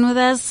staying in with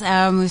us.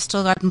 We've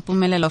still got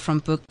Nompumelelo from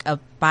Book A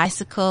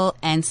Bicycle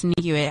and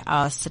Sinikiwe,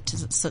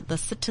 the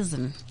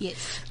citizen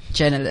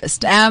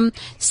journalist.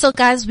 So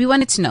guys, we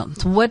wanted to know,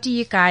 what do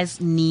you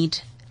guys need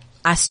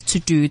us to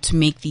do to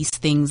make these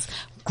things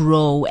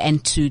grow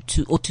and to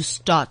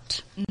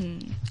start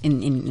in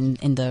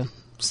the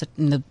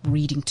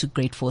reading to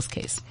grade 4's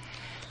case?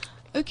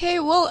 Okay,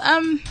 well,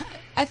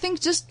 I think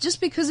just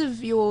because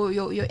of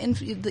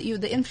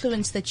the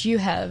influence that you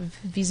have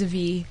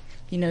vis-a-vis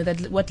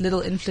that what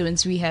little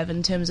influence we have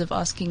in terms of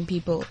asking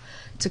people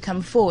to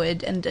come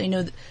forward, and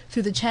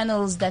through the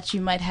channels that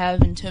you might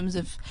have in terms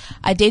of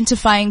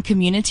identifying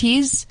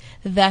communities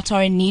that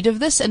are in need of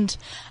this. And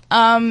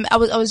I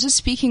was just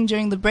speaking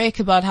during the break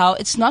about how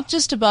it's not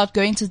just about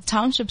going to the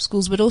township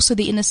schools, but also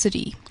the inner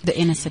city. The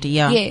inner city,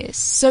 yeah. Yes.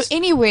 So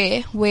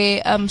anywhere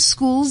where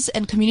schools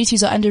and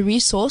communities are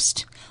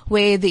under-resourced,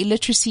 where the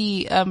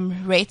illiteracy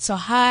rates are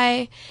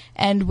high,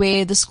 and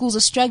where the schools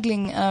are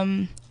struggling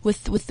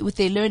with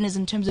their learners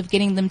in terms of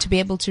getting them to be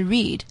able to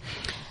read.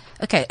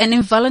 Okay, and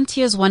if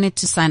volunteers wanted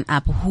to sign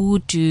up, who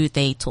do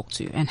they talk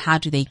to, and how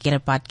do they get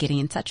about getting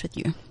in touch with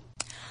you?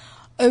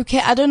 Okay,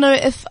 I don't know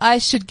if I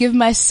should give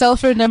my cell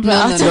phone number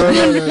out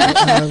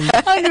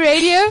on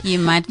radio. You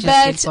might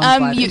just get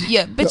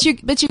bombarded.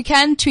 But you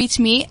can tweet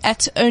me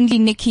at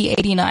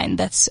onlynikki89.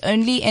 That's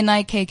only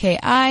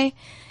NIKKI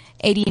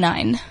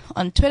 89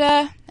 on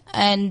Twitter,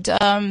 and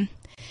and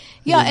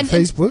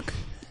Facebook.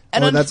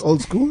 That's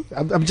old school.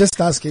 I'm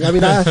just asking. I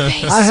mean, I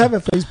have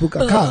a Facebook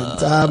account,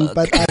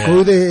 but I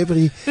go there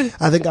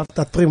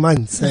after 3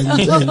 months, and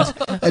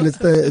it's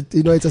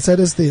it's a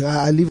saddest thing.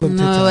 I leave on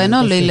Twitter. No, I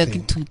know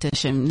Twitter.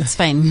 It's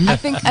fine. I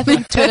think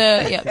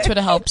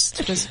Twitter helps.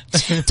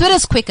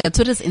 Twitter's quicker.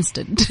 Twitter's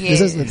instant. This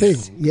Yes. is the thing.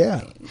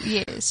 Yeah.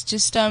 Yes.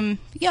 Just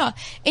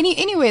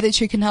any way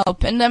that you can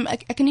help, and I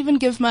can even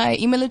give my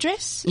email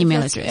address.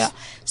 Yeah.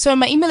 So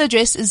my email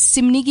address is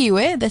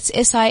simnigiwe. That's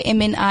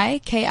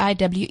SIMNIKIWE.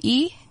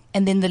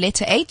 And then the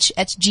letter H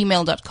at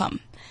gmail.com.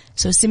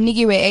 So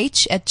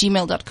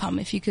simnigiweh@gmail.com.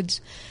 If you could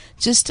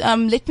just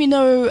let me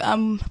know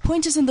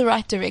pointers in the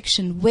right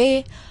direction.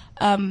 Where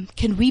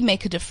can we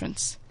make a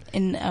difference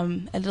in a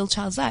little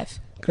child's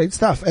life? Great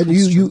stuff. And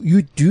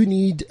you do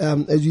need,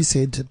 as you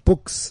said,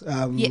 books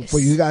yes. for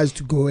you guys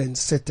to go and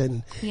sit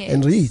and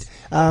read.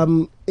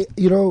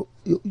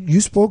 You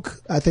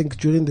spoke, I think,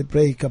 during the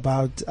break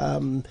about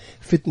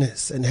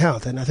fitness and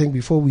health, and I think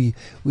before we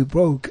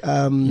broke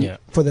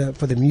for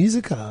the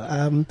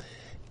musical.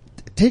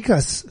 Take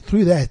us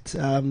through that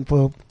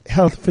for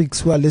health freaks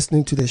who are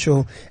listening to the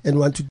show and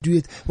want to do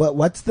it.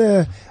 What's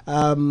the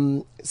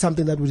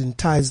something that would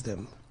entice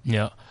them?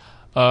 Yeah.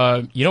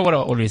 You know what I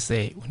always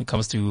say when it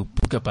comes to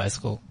book a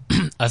bicycle?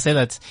 I say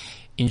that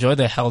enjoy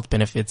the health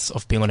benefits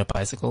of being on a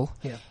bicycle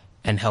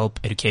and help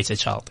educate a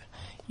child.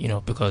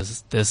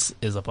 Because this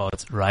is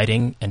about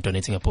writing and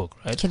donating a book,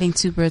 right? Killing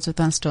two birds with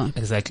one stone.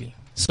 Exactly.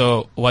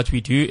 So what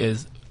we do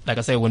is, like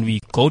I said, when we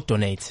go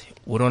donate,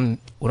 we don't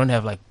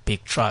have like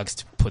big trucks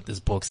to put these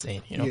books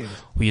in.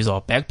 We use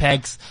our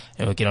backpacks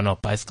and we get on our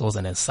bicycles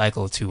and then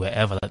cycle to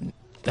wherever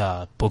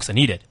the books are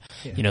needed.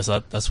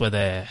 So that's where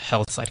the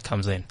health side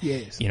comes in.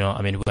 Yes. We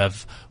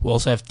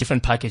also have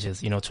different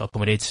packages, to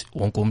accommodate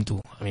Wonkumdu.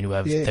 We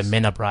have the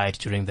Men Are Bright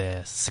during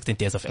the 16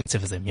 days of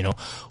activism.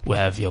 We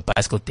have your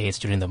bicycle dates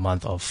during the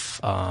month of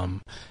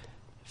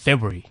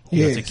February.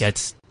 To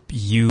get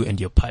you and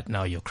your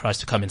partner, your crush,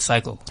 to come and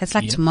cycle. That's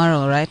like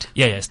tomorrow, right?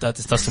 Yeah, it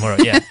starts tomorrow.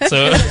 Yeah.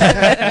 So,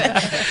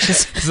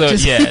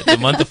 the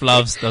month of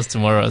love starts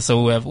tomorrow.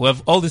 So we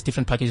have all these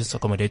different packages to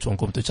accommodate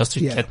Wonkumdu, just to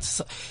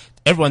get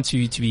everyone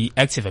to be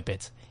active a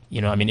bit.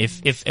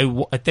 If a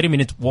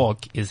 30-minute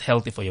walk is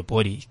healthy for your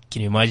body,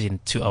 can you imagine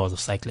 2 hours of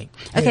cycling?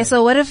 Okay,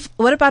 so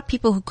what about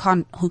people who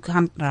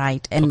can't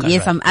ride? And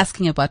yes, I'm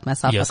asking about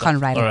myself. I can't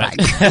ride a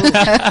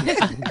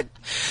bike.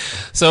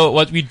 So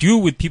what we do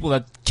with people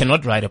that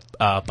cannot ride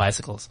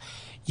bicycles,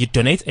 you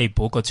donate a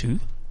book or two,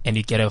 and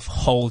you get a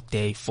whole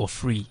day for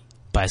free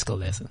bicycle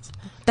lessons.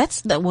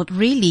 That's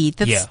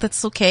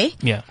okay.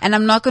 Yeah. And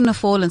I'm not going to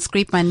fall and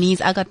scrape my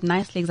knees. I got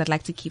nice legs. I'd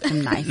like to keep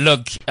them nice.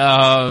 Look,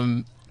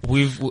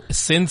 we've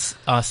since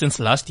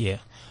last year,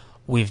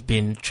 we've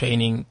been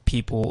training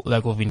people,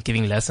 like we've been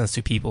giving lessons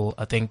to people.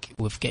 I think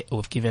we've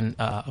given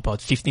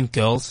about 15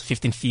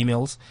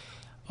 females.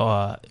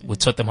 We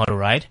taught them how to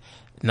ride.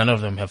 None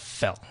of them have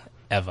fell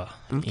ever.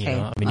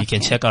 Okay. You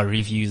can check our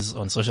reviews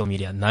on social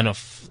media. None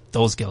of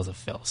those girls have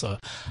fell. So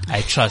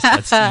I trust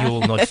that you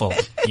will not fall.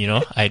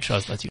 I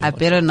trust that you will I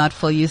better not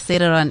fall. You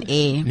said it on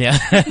air. Yeah.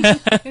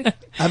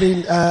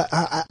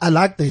 I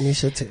like the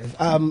initiative.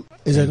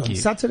 Is it on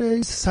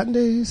Saturdays,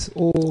 Sundays,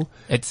 or?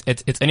 It's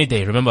any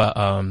day. Remember,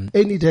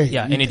 any day.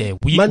 Yeah, any day.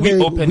 We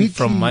open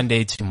from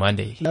Monday to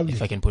Monday,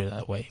 if I can put it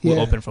that way. We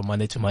open from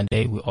Monday to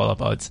Monday. We're all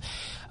about,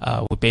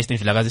 we're based in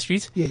Vilakazi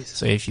Street. Yes.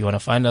 So if you want to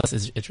find us,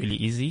 it's really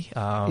easy.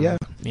 Yeah.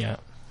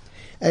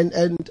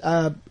 And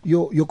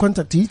your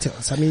contact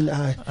details.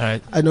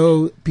 I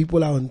know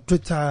people are on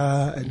Twitter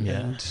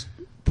and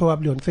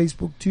probably on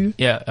Facebook too.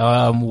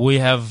 Yeah. We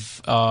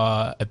have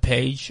a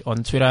page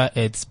on Twitter.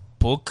 It's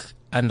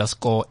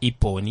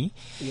book_Iponi.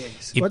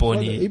 Yes.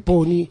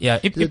 Iponi. Yeah.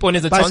 Iponi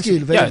is the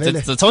township.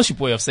 It's the township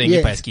way of saying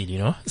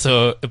Ipaiskil,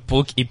 So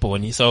book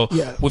Iponi. So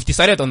we've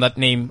decided on that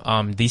name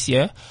this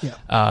year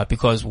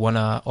because we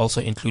wanna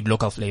also include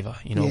local flavor.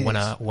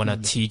 Wanna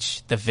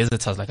teach the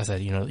visitors, like I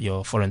said,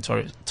 your foreign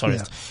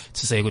tourists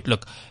to say,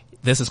 look,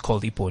 this is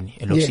called Iponi.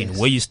 Elokishini. Yes.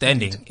 Where you're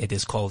standing, it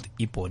is called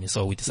Iponi.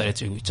 So we decided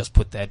to just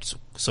put that.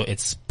 So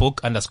it's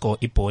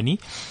book_Iponi.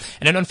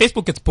 And then on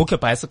Facebook, it's Book a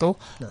Bicycle,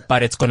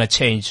 but it's going to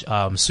change,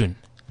 soon.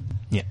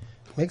 Yeah.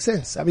 Makes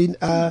sense. I mean,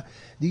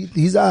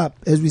 these are,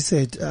 as we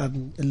said,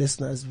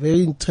 listeners,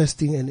 very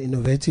interesting and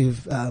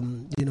innovative,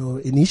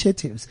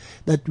 initiatives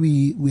that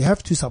we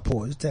have to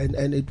support,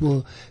 and it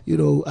will,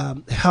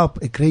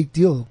 help a great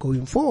deal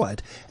going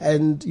forward.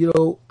 And,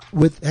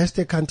 with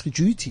hashtag Country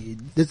Duty,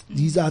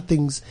 these are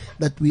things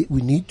that we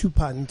need to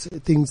punt,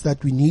 things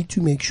that we need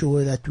to make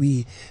sure that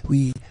we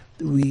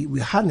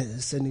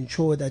harness and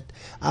ensure that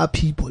our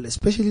people,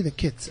 especially the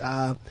kids,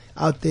 are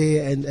out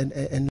there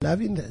and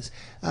loving this.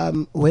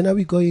 When are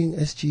we going,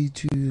 SG,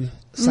 to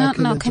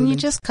cycle? No, can you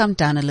just calm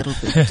down a little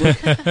bit?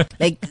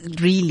 Like,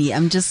 really,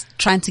 I'm just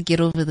trying to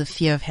get over the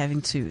fear of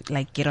having to,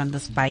 get on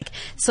this bike.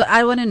 So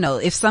I want to know,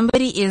 if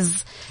somebody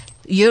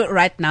you're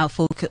right now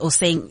or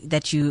saying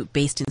that you're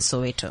based in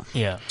Soweto.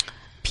 Yeah.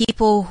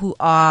 People who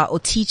are, or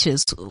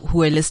teachers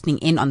who are listening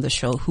in on the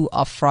show who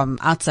are from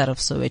outside of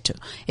Soweto,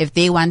 if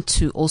they want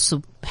to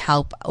also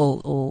help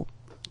or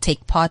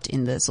take part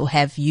in this, or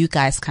have you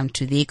guys come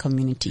to their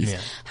communities,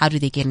 how do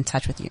they get in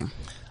touch with you?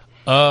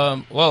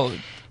 Well,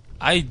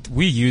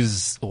 we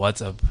use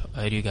WhatsApp.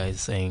 I heard you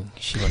guys saying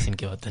she wasn't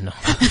give out the number,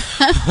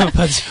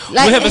 but we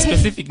have a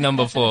specific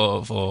number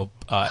for.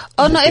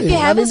 If you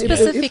have a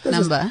specific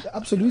number,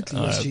 absolutely.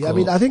 SG. Cool. I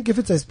mean, I think if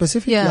it's a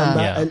specific number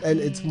and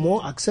it's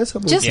more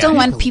accessible, just don't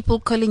want people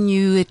calling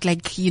you at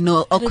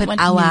awkward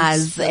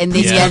hours, and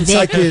then you're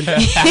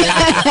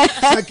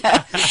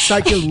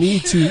cycle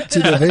me to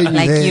the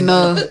venue,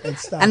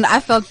 and I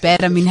felt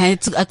bad. I mean, I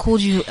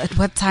called you at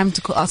what time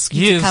to ask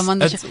you to come on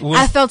the show.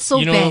 I felt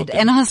so bad,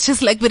 and I was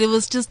just like, but it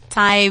was just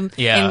time.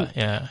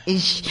 It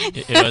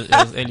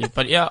was early,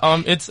 but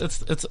it's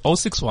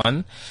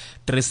 061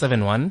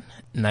 371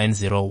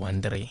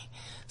 9013.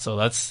 So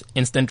that's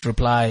instant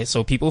reply.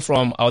 So people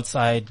from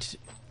outside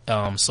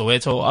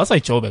Soweto,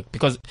 outside Joburg,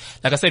 because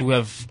like I said, we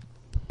have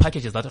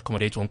packages that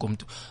accommodate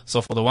Wonkumtu.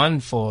 So for the one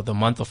for the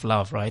month of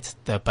love, right,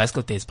 the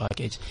bicycle days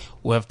package,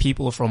 we have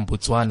people from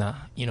Botswana,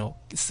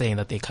 saying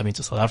that they're coming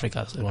to South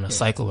Africa, so they want to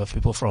cycle. We have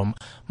people from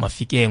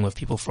Mafikeng, we have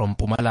people from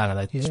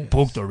Mpumalanga that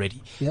booked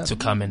already to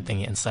come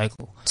and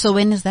cycle. So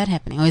when is that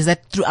happening, or is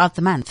that throughout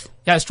the month?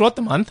 Yeah, it's throughout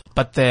the month,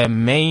 but the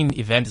main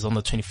event is on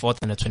the 24th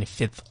and the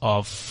 25th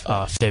of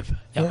Feb.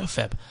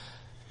 Feb.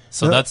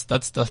 So that's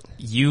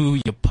your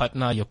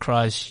partner, your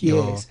crush.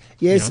 Yes.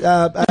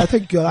 I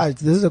think you're right.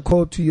 This is a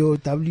call to your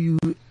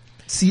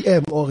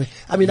WCM, or I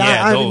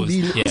haven't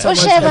been.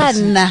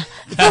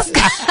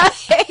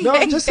 No,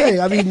 I'm just saying.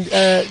 I mean,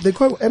 they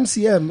call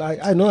MCM.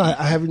 I know I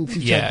haven't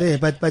featured there,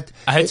 but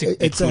I had to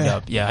be clued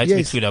up. Yeah, I had to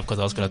be clued up because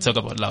I was going to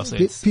talk about love. So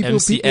it's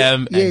MCM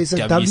and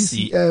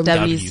WCM.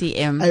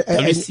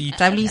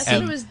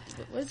 WCM.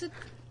 Was it?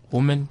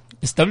 Woman.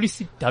 It's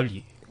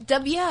WCW.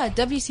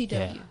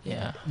 WCW.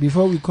 Yeah.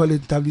 Before we call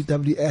it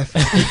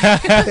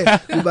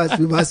WWF,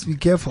 we must be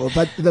careful.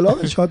 But the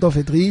long and short of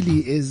it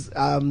really is,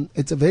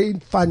 it's a very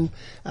fun,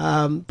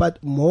 but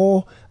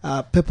more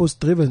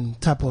purpose-driven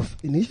type of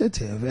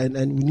initiative,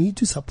 and we need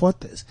to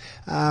support this.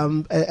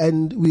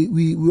 And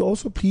we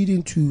also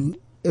pleading to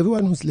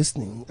everyone who's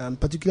listening,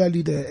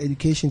 particularly the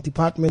education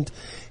department,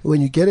 when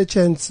you get a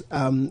chance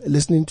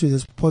listening to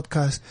this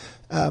podcast,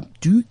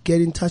 do get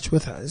in touch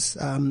with us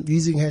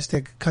using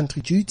hashtag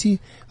Country Duty.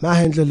 My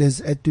handle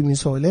is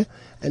 @Dumisole,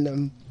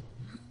 and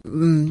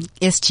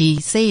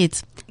SG, say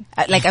it.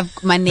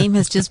 My name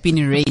has just been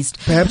erased.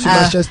 Perhaps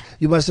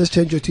you must just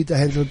change your Twitter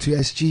handle to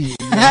SG.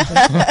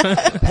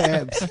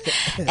 Perhaps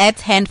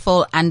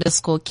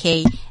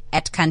 @handful_K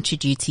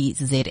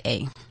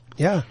 @CountryDutyZA.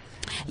 Yeah.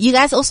 You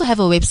guys also have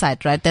a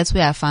website, right? That's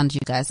where I found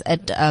you guys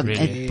at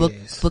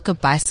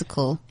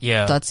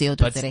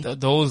bookabicycle.co.za.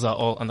 But those are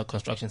all under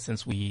construction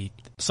since we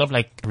sort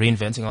of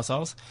reinventing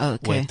ourselves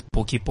with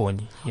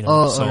Pokiponi.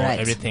 So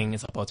everything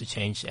is about to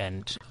change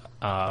and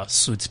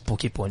suits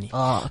Pokiponi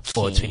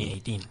for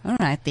 2018. All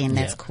right, then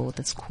that's cool.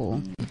 That's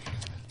cool.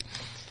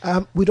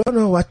 We don't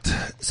know what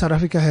South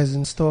Africa has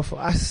in store for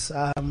us.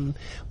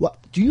 What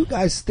do you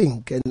guys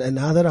think? And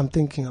now that I'm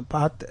thinking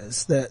about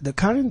this, the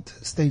current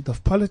state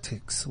of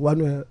politics,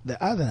 one way or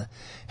the other,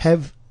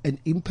 have an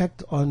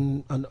impact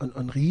on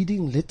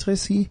reading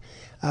literacy?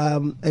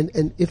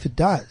 And if it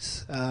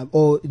does,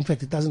 or in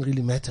fact, it doesn't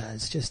really matter.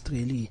 It's just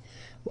really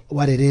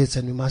what it is,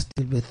 and we must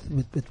deal with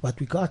what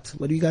we got.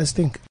 What do you guys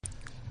think?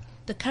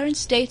 The current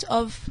state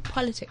of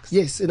politics.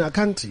 Yes, in our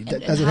country.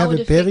 Does it have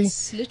a bearing?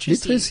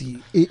 Literacy.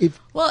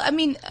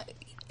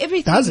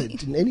 Everything. Does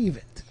it in any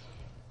event?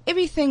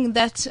 Everything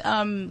that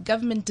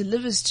government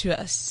delivers to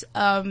us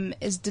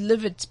is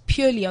delivered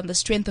purely on the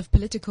strength of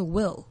political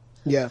will.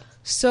 Yeah.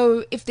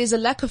 So if there's a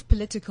lack of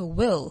political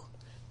will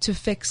to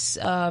fix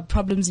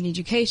problems in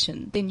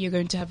education, then you're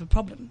going to have a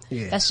problem.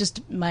 Yeah. That's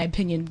just my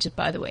opinion,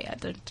 by the way. I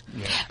don't.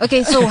 Yeah.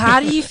 Okay, so how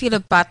do you feel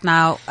about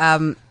now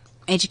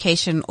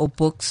education or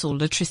books or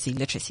literacy?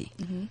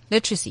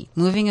 Literacy.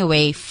 Moving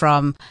away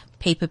from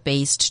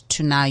paper-based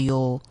to now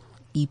your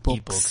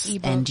e-books.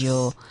 And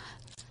your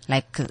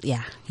like,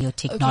 your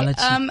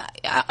technology.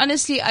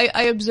 Honestly,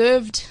 I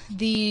observed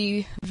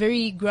the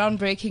very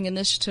groundbreaking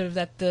initiative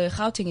that the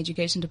Gauteng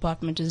Education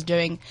Department is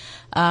doing,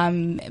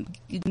 trying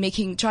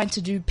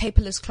to do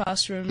paperless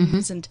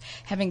classrooms and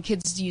having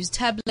kids use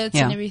tablets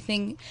and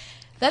everything.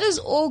 That is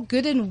all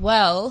good and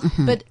well,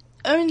 but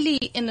only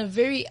in a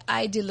very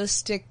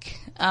idealistic,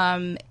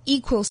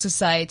 equal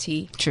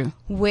society. True.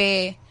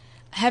 Where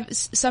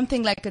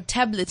something like a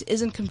tablet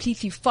isn't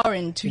completely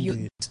foreign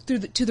to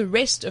to the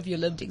rest of your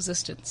lived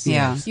existence.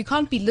 Yeah. You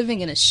can't be living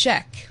in a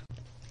shack.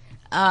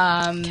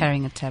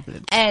 Carrying a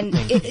tablet. And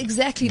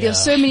exactly, there's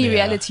so many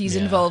realities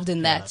involved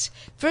in that.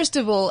 First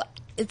of all,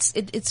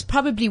 it's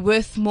probably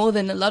worth more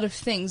than a lot of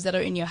things that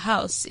are in your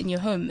house, in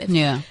your home.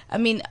 I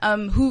mean,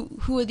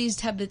 who are these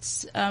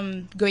tablets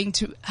going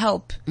to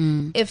help?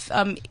 If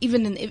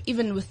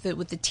even with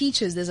the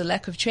teachers, there's a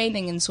lack of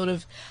training in sort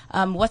of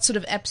what sort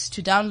of apps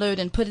to download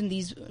and put in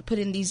these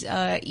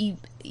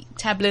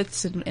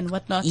tablets and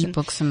whatnot,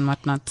 ebooks and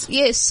whatnot.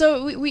 Yes,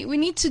 so we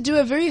need to do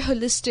a very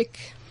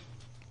holistic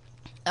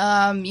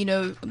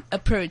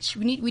approach.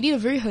 We need a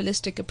very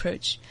holistic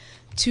approach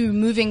to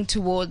moving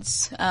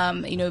towards,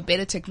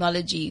 better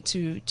technology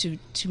to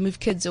move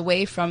kids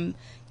away from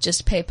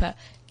just paper.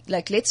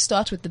 Like, let's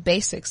start with the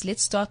basics.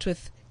 Let's start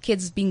with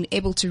kids being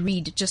able to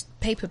read just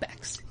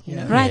paperbacks.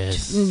 Right.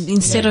 Yes.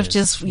 Instead of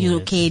just,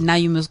 now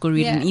you must go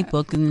read an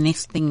ebook, and the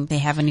next thing they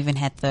haven't even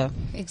had the...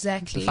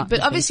 Exactly. But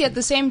obviously at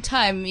the same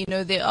time,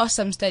 there are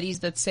some studies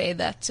that say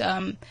that,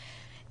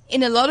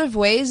 in a lot of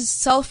ways,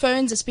 cell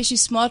phones, especially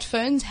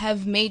smartphones,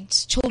 have made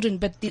children,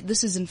 but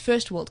this is in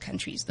first world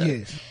countries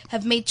though,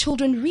 have made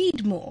children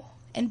read more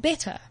and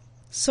better.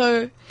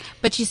 So,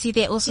 but you see,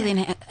 they also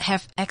then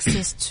have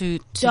access to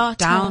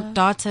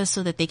data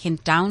so that they can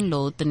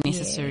download the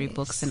necessary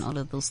books and all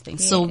of those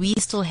things. So we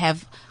still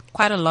have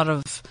quite a lot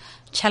of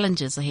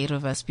challenges ahead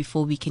of us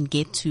before we can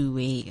get to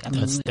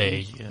that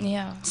stage.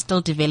 Still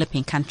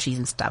developing countries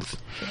and stuff.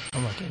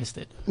 I'm against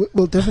it.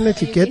 We'll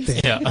definitely get there.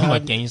 Yeah, I'm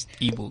against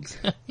ebooks.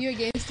 You're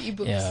against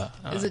ebooks? Yeah.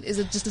 Is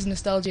it just a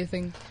nostalgia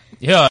thing?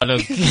 Yeah,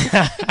 look.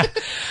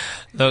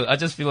 Look, I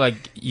just feel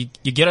like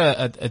you get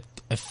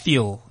a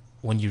feel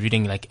when you're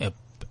reading like I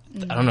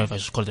don't know if I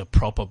should call it a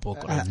proper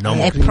book or a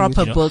normal book. A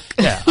proper book.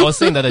 Yeah, I was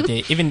saying the other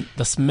day, even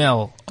the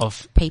smell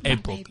of paper. A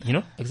book,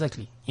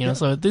 exactly.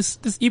 So this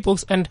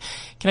ebooks, and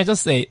can I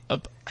just say,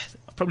 I'll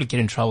probably get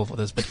in trouble for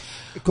this, but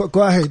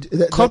go ahead.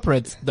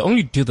 Corporates, they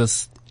only do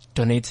this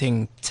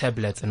donating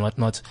tablets and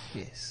whatnot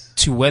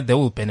to where they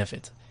will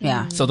benefit.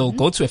 Yeah. So they'll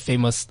go to a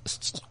famous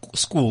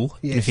school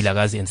in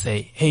Vilakazi and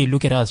say, hey,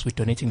 look at us, we're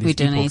donating these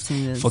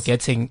ebooks for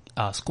getting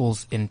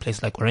schools in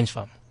places like Orange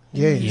Farm.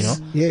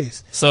 Yes.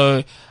 Yes.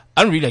 So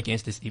I'm really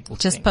against this ebooks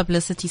just thing.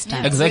 Publicity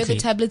stuff. Exactly.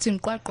 The tablets in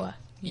Kwakwa.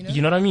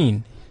 You know what I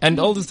mean? And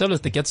all these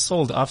tablets, they get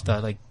sold after,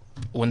 like,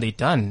 when they're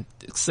done.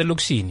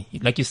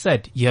 Like you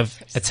said, you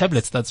have a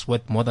tablet that's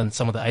worth more than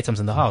some of the items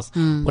in the house. What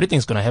do you think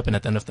is going to happen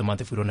at the end of the month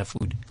if we don't have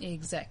food?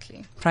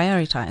 Exactly.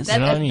 Prioritize.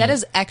 That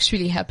has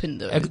actually happened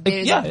though.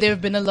 There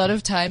have been a lot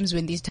of times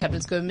when these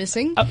tablets go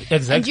missing.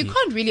 Exactly. And you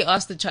can't really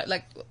ask the child,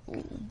 like,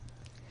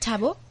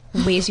 Tabo,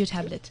 where's your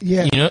tablet?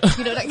 Yeah.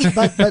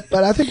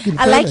 But I think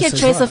I like your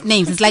choice of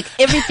names. It's like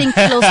everything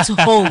close to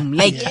home.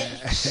 Like,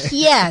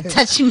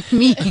 touching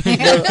me.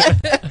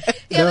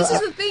 This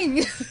is the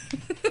thing.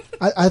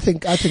 I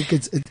think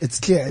it's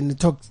clear, and it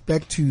talks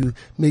back to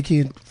making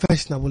it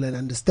fashionable and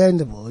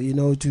understandable,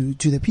 to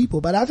the people.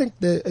 But I think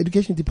the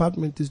education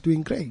department is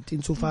doing great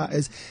insofar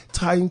as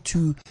trying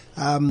to,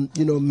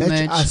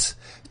 match us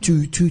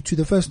to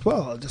the first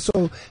world.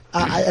 So,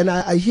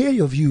 I hear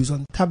your views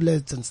on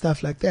tablets and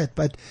stuff like that,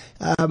 but,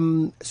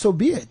 so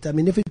be it. I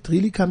mean, if it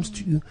really comes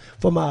to,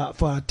 for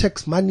our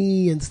tax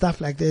money and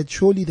stuff like that,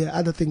 surely there are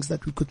other things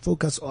that we could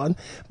focus on.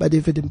 But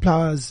if it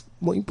empowers,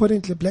 more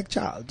importantly, black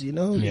child,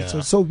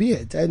 so be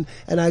it. And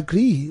I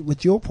agree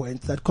with your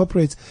point that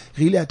corporates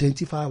really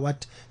identify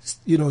what,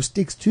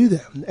 sticks to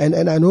them.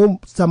 And I know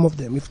some of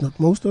them, if not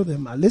most of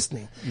them, are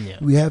listening. Yeah.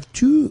 We have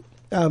two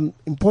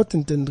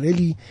important and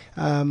really,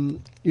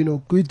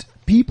 good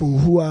people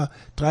who are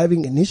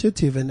driving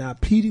initiative and are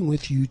pleading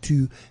with you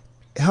to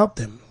help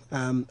them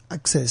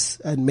access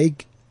and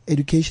make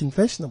education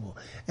fashionable.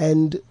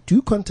 And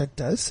do contact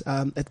us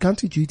at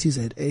Country Duty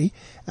ZA.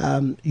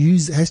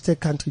 Use hashtag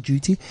Country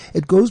Duty.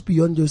 It goes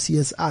beyond your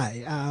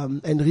CSI.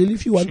 And really,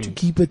 if you want to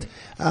keep it,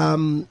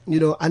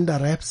 under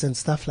wraps and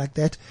stuff like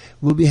that,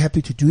 we'll be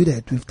happy to do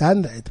that. We've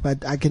done that.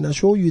 But I can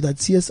assure you that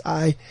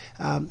CSI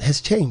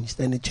has changed,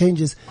 and it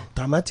changes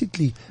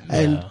dramatically. Yeah.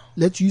 And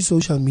let's use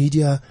social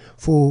media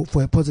for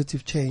a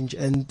positive change.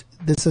 And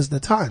this is the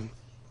time.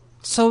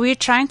 So we're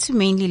trying to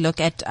mainly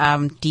look at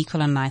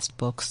decolonized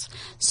books.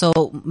 So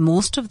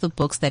most of the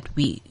books that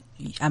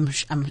I'm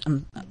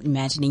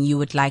imagining you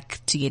would like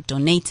to get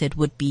donated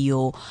would be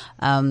your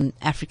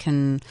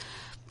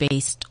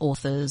African-based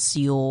authors,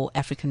 your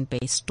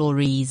African-based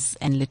stories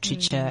and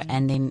literature,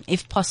 and then,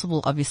 if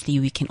possible, obviously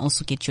we can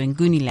also get your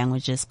Nguni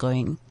languages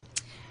going.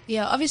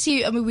 Yeah,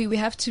 obviously, I mean, we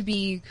have to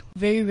be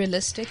very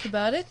realistic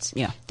about it.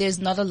 Yeah. There's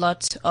not a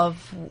lot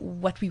of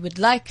what we would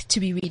like to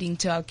be reading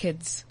to our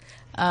kids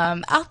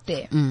out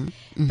there.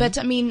 But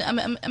I mean,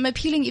 I'm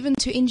appealing even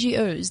to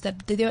NGOs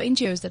that there are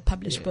NGOs that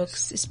publish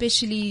books,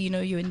 especially,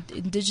 your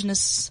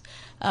indigenous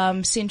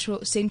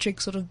centric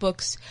sort of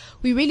books.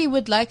 We really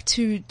would like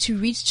to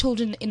reach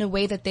children in a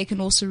way that they can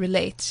also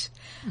relate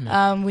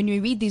when we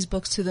read these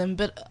books to them.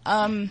 But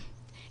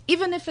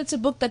even if it's a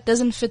book that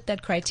doesn't fit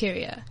that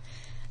criteria,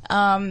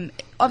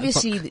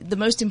 obviously the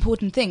most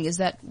important thing is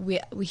that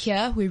we're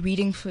here, we're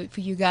reading for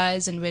you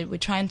guys, and we're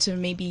trying to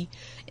maybe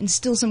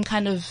instill some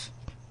kind of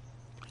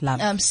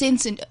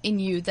sense in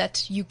you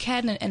that you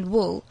can and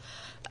will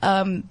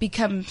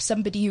become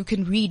somebody who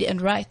can read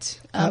and write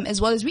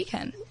as well as we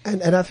can.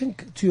 And I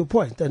think to your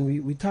point, and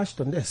we touched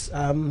on this,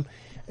 a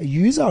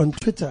user on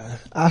Twitter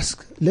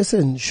asked,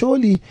 listen,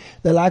 surely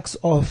the likes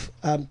of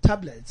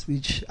tablets,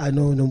 which I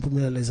know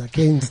Nompumelelo is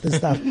against and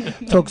stuff,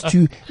 talks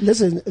to,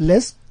 listen,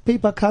 less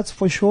paper cuts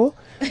for sure,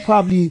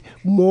 probably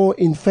more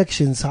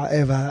infections,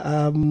 however.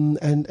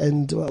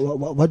 And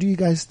what do you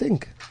guys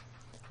think?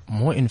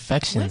 More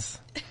infections?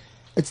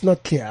 It's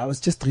not clear. I was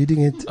just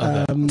reading it,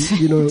 Did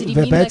he mean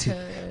verbatim.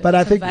 But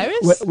I think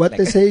virus? what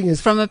they're saying is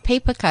From a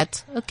paper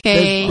cut.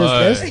 Okay.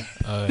 there's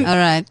All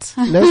right.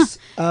 less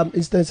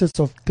instances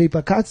of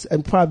paper cuts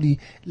and probably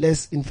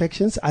less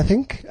infections, I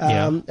think.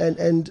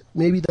 And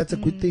maybe that's a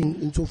good thing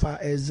insofar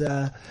as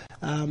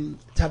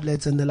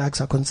tablets and the likes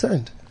are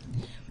concerned.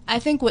 I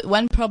think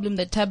one problem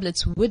that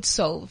tablets would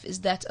solve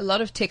is that a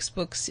lot of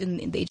textbooks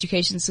in the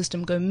education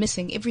system go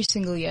missing every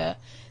single year.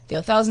 There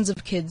are thousands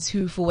of kids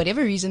who, for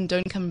whatever reason,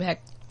 don't come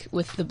back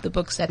with the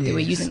books that they were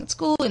using at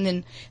school, and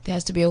then there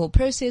has to be a whole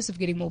process of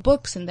getting more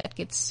books, and that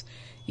gets,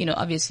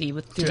 obviously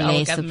through our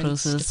Delays the government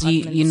process.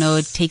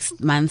 departments. It takes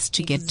months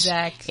to get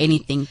Exactly.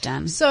 anything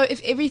done. So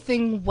if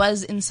everything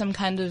was in some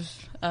kind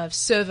of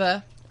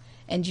server,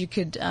 and you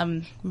could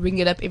ring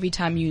it up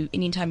anytime you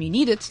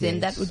need it,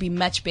 then that would be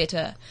much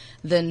better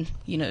than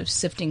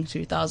sifting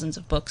through thousands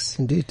of books.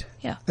 Indeed.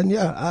 Yeah. And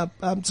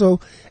so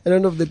at the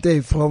end of the day,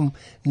 from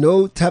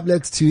no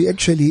tablets to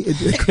actually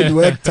it could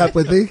work type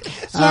of thing.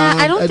 Yeah,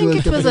 I don't and think we'll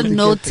it was a definitely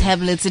no get there.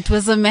 tablets. It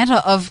was a matter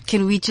of,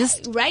 can we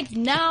just Right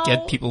now,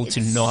 Get people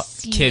to know,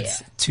 yeah.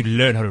 kids to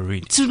learn how to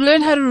read. to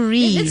learn how to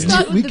read? Let's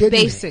start We with the get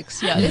in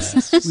basics. Yeah, let's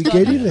just We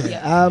start get in with- there.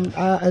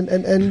 yeah.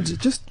 And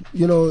just,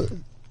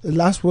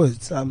 last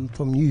words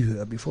from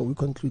you before we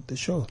conclude the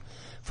show.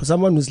 For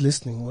someone who's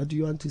listening, what do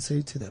you want to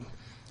say to them?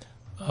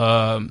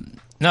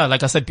 No,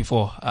 like I said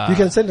before, You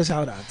can send a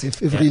shout out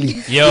if really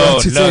Yo, you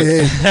want to look.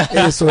 say,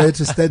 hey, it's way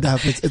to stand up.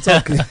 It's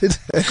all good.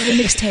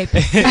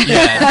 Mixtape.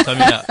 yeah,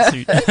 coming up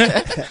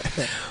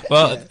soon.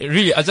 Well,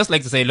 really, I'd just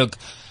like to say, look,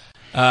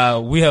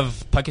 we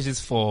have packages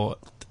for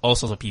all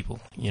sorts of people,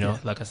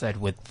 like I said,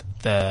 with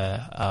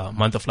the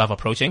month of love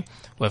approaching,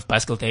 we have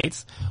bicycle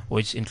dates,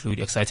 which include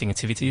exciting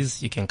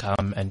activities. You can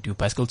come and do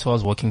bicycle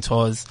tours, walking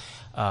tours,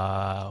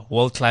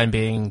 wall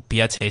climbing,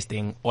 beer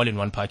tasting, all in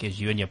one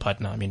package, you and your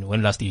partner. I mean,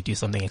 when last did you do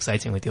something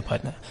exciting with your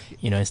partner,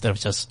 instead of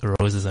just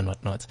roses and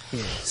whatnot?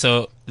 Yeah.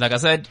 So, like I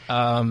said,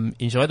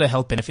 enjoy the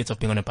health benefits of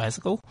being on a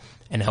bicycle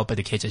and help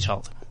educate your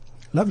child.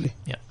 Lovely.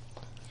 Yeah.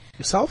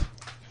 Yourself?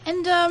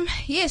 And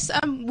yes,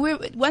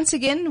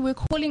 we're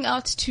calling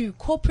out to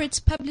corporate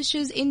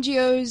publishers,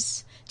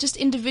 NGOs, just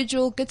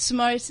individual good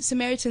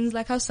Samaritans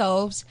like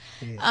ourselves.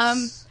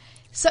 Yes.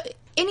 So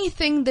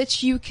anything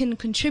that you can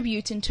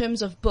contribute in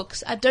terms of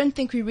books, I don't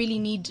think we really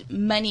need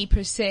money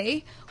per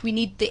se. We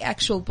need the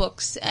actual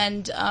books.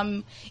 And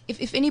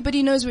if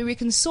anybody knows where we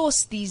can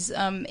source these,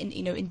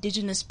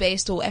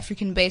 indigenous-based or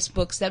African-based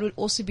books, that would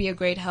also be a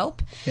great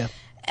help. Yeah.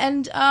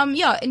 And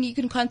and you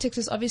can contact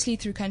us obviously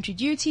through Country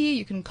Duty.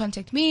 You can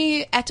contact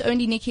me at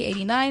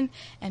OnlyNikki89,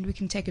 and we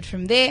can take it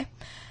from there.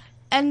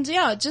 And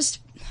just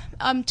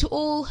to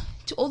all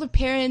the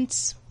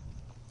parents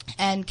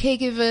and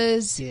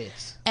caregivers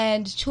Yes.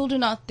 and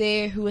children out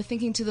there who are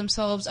thinking to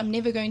themselves, I'm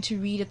never going to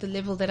read at the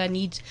level that I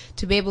need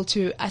to be able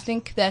to. I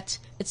think that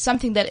it's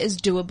something that is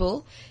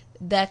doable,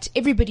 that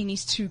everybody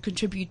needs to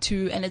contribute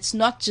to, and it's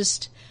not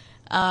just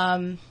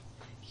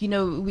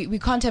we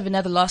can't have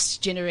another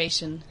lost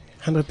generation.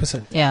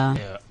 100%.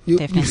 Yeah. You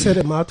Definitely. said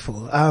a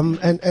mouthful. And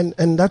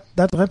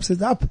that wraps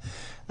it up.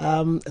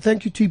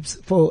 Thank you,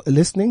 Tweeps, for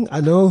listening.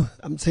 I know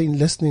I'm saying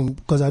listening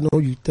because I know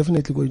you're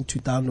definitely going to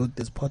download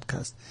this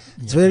podcast.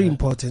 It's very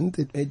important.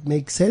 It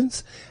makes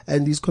sense.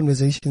 And these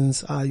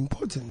conversations are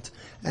important.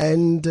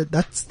 And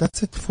that's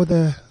it for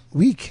the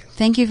week.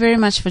 Thank you very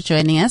much for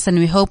joining us, and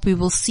we hope we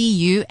will see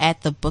you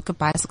at the Book a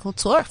Bicycle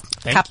Tour.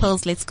 Thank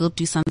Couples, let's go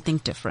do something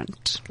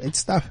different. Great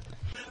stuff.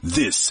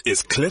 This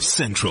is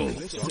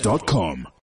CliffCentral.com.